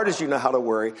as hard as you know how to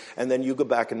worry, and then you go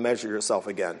back and measure yourself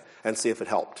again and see if it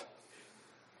helped.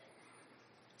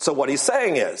 So what he's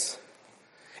saying is,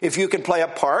 if you can play a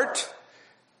part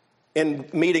in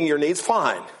meeting your needs,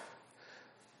 fine.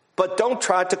 But don't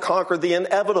try to conquer the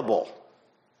inevitable.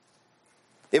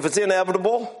 If it's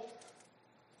inevitable,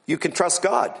 you can trust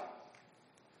God.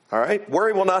 All right?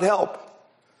 Worry will not help.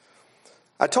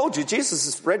 I told you, Jesus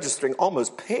is registering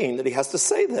almost pain that he has to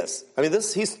say this. I mean,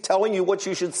 he's telling you what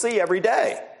you should see every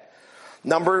day.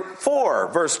 Number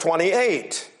 4, verse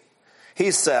 28.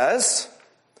 He says,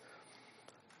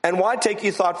 and why take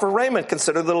ye thought for raiment?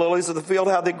 Consider the lilies of the field,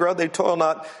 how they grow. They toil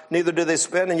not, neither do they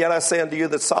spin. And yet I say unto you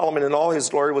that Solomon in all his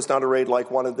glory was not arrayed like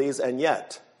one of these. And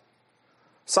yet,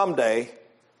 someday,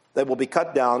 they will be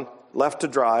cut down, left to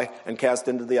dry, and cast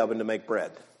into the oven to make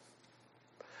bread.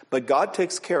 But God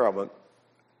takes care of it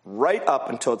right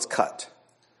up until it's cut.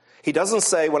 He doesn't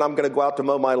say, when I'm going to go out to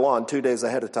mow my lawn 2 days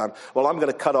ahead of time, well, I'm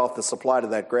going to cut off the supply to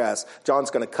that grass. John's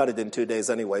going to cut it in 2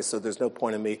 days anyway, so there's no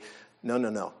point in me.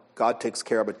 No. God takes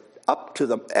care of it up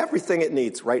to everything it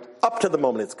needs, right up to the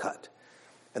moment it's cut.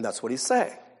 And that's what he's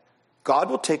saying. God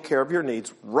will take care of your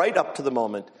needs right up to the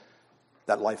moment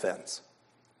that life ends.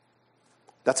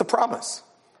 That's a promise.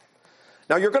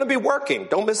 Now, you're going to be working.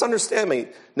 Don't misunderstand me.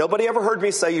 Nobody ever heard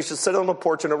me say you should sit on a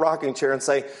porch in a rocking chair and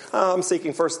say, oh, I'm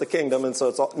seeking first the kingdom, and so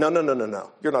it's all.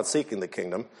 No. You're not seeking the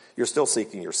kingdom. You're still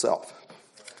seeking yourself.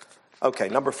 Okay,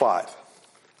 number 5.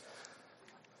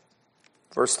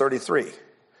 Verse 33.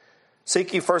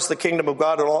 Seek ye first the kingdom of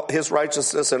God and all his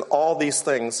righteousness, and all these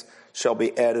things shall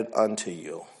be added unto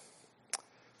you.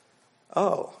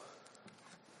 Oh.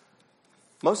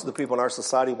 Most of the people in our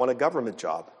society want a government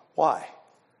job. Why?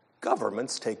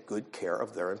 Governments take good care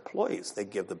of their employees. They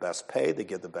give the best pay, they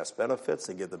give the best benefits,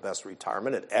 they give the best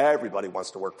retirement, and everybody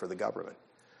wants to work for the government.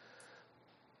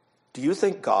 Do you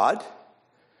think God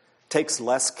takes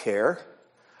less care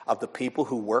of the people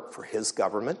who work for his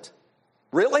government?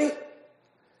 Really?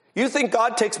 You think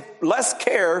God takes less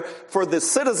care for the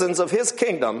citizens of his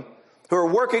kingdom who are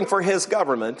working for his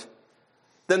government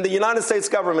than the United States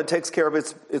government takes care of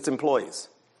its employees?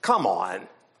 Come on.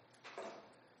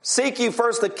 Seek ye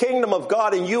first the kingdom of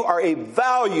God, and you are a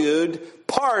valued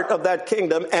part of that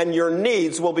kingdom, and your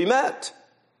needs will be met.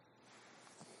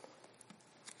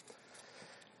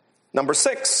 Number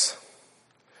 6.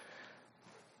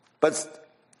 But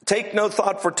take no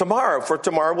thought for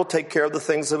tomorrow will take care of the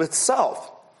things of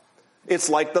itself. It's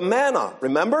like the manna,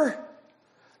 remember?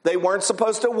 They weren't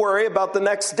supposed to worry about the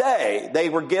next day. They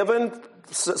were given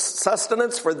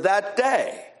sustenance for that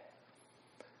day.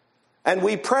 And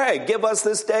we pray, give us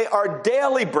this day our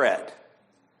daily bread.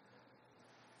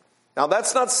 Now,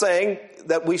 that's not saying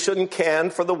that we shouldn't can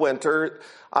for the winter.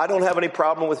 I don't have any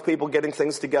problem with people getting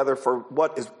things together for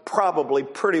what is probably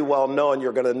pretty well known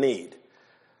you're going to need.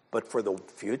 But for the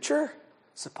future,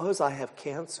 suppose I have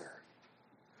cancer.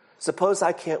 Suppose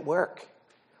I can't work.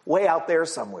 Way out there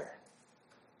somewhere.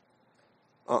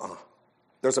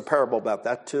 There's a parable about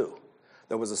that too.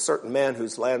 There was a certain man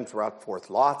whose land brought forth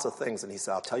lots of things, and he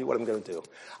said, I'll tell you what I'm going to do.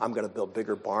 I'm going to build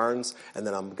bigger barns, and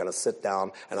then I'm going to sit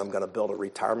down, and I'm going to build a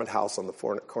retirement house on the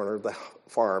corner of the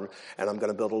farm, and I'm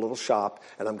going to build a little shop,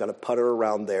 and I'm going to putter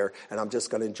around there, and I'm just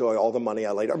going to enjoy all the money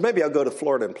I laid. Or maybe I'll go to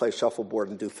Florida and play shuffleboard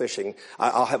and do fishing.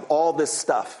 I'll have all this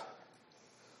stuff.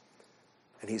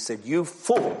 And he said, you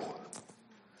fool.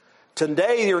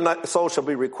 Today your soul shall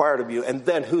be required of you, and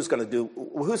then who's going to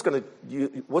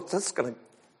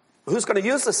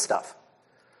use this stuff?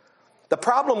 The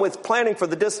problem with planning for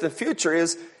the distant future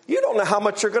is you don't know how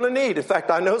much you're going to need. In fact,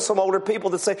 I know some older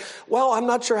people that say, well, I'm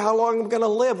not sure how long I'm going to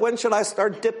live. When should I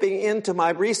start dipping into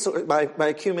my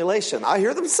accumulation? I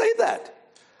hear them say that.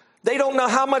 They don't know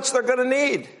how much they're going to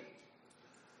need.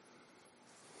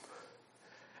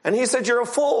 And he said, you're a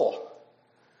fool.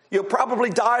 You'll probably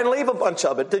die and leave a bunch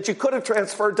of it that you could have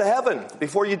transferred to heaven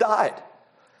before you died.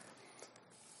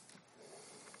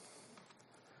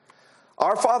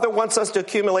 Our Father wants us to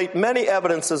accumulate many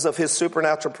evidences of his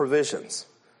supernatural provisions.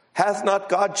 Hath not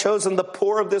God chosen the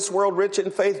poor of this world rich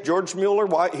in faith? George Mueller,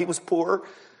 why? He was poor,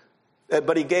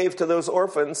 but he gave to those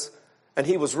orphans, and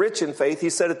he was rich in faith.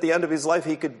 He said at the end of his life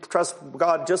he could trust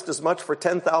God just as much for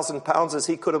 10,000 pounds as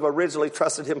he could have originally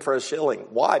trusted him for a shilling.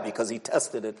 Why? Because he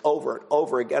tested it over and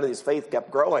over again, and his faith kept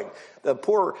growing. The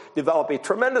poor develop a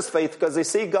tremendous faith because they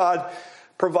see God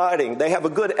providing. They have a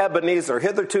good Ebenezer.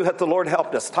 Hitherto hath the Lord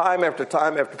helped us time after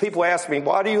time after. People ask me,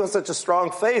 why do you have such a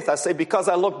strong faith? I say, because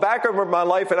I look back over my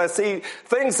life and I see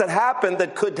things that happened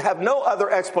that could have no other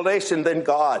explanation than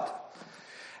God.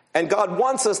 And God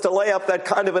wants us to lay up that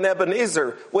kind of an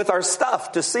Ebenezer with our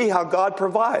stuff to see how God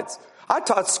provides. I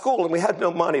taught school and we had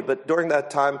no money, but during that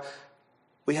time,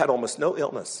 we had almost no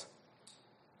illness.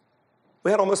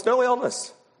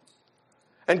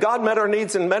 And God met our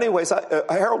needs in many ways.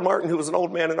 Harold Martin, who was an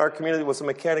old man in our community, was a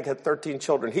mechanic, had 13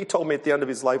 children. He told me at the end of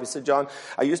his life, he said, John,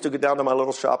 I used to go down to my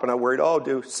little shop and I worried,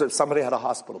 so somebody had a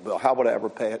hospital bill. How would I ever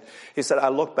pay it? He said, I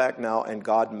look back now and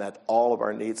God met all of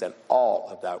our needs, and all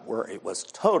of that worry was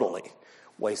totally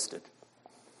wasted.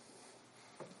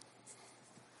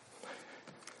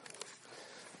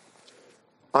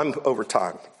 I'm over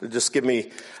time. Just give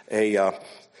me a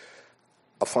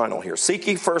final here. Seek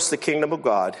ye first the kingdom of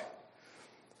God,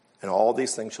 and all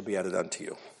these things shall be added unto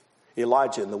you.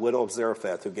 Elijah and the widow of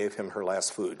Zarephath, who gave him her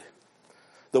last food.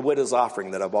 The widow's offering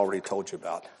that I've already told you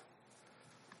about.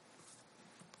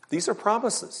 These are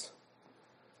promises.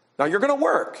 Now you're going to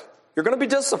work. You're going to be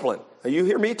disciplined. Now, you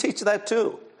hear me teach that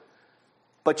too.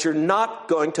 But you're not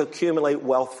going to accumulate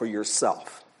wealth for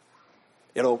yourself.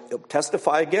 It'll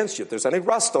testify against you. If there's any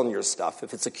rust on your stuff,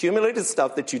 if it's accumulated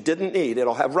stuff that you didn't need,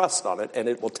 it'll have rust on it, and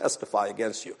it will testify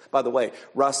against you. By the way,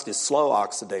 rust is slow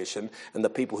oxidation, and the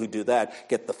people who do that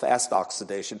get the fast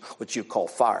oxidation, which you call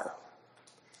fire.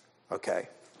 Okay?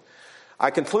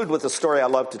 I conclude with a story I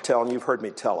love to tell, and you've heard me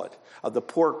tell it, of the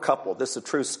poor couple, this is a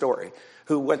true story,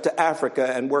 who went to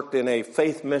Africa and worked in a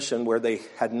faith mission where they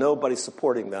had nobody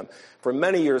supporting them. For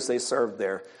many years they served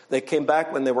there. They came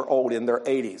back when they were old, in their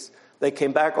 80s. They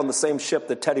came back on the same ship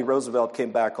that Teddy Roosevelt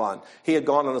came back on. He had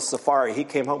gone on a safari. He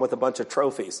came home with a bunch of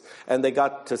trophies. And they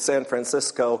got to San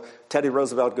Francisco. Teddy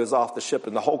Roosevelt goes off the ship,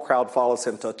 and the whole crowd follows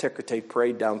him to a ticker tape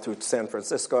parade down through San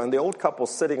Francisco. And the old couple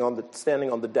standing on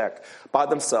the deck by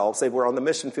themselves. They were on the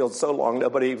mission field so long,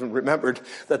 nobody even remembered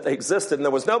that they existed, and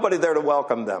there was nobody there to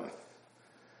welcome them.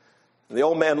 And the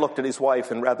old man looked at his wife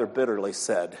and rather bitterly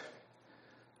said,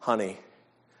 "Honey,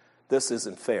 this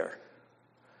isn't fair.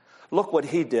 Look what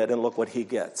he did and look what he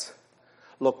gets.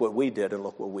 Look what we did and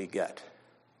look what we get."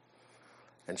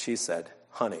 And she said,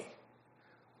 "Honey,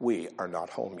 we are not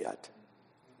home yet."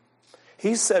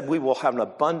 He said we will have an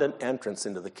abundant entrance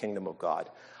into the kingdom of God.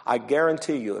 I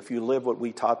guarantee you, if you live what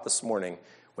we taught this morning,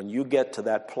 when you get to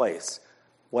that place,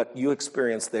 what you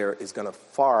experience there is going to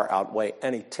far outweigh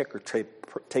any ticker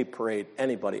tape parade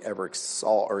anybody ever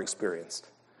saw or experienced.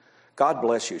 God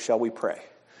bless you. Shall we pray?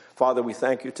 Father, we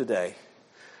thank you today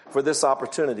for this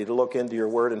opportunity to look into your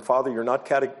word. And Father,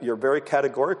 you're very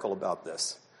categorical about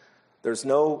this. There's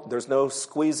no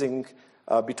squeezing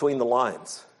between the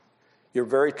lines. You're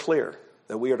very clear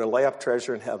that we are to lay up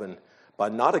treasure in heaven by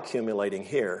not accumulating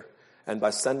here and by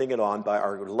sending it on by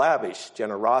our lavish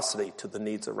generosity to the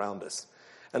needs around us.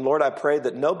 And Lord, I pray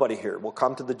that nobody here will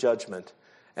come to the judgment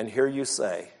and hear you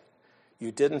say,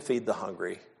 "You didn't feed the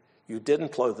hungry, you didn't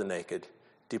clothe the naked.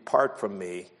 Depart from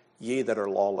me, ye that are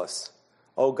lawless."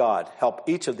 Oh God, help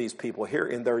each of these people here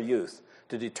in their youth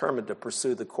to determine to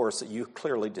pursue the course that you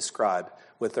clearly describe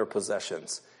with their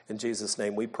possessions. In Jesus'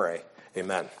 name we pray.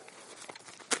 Amen.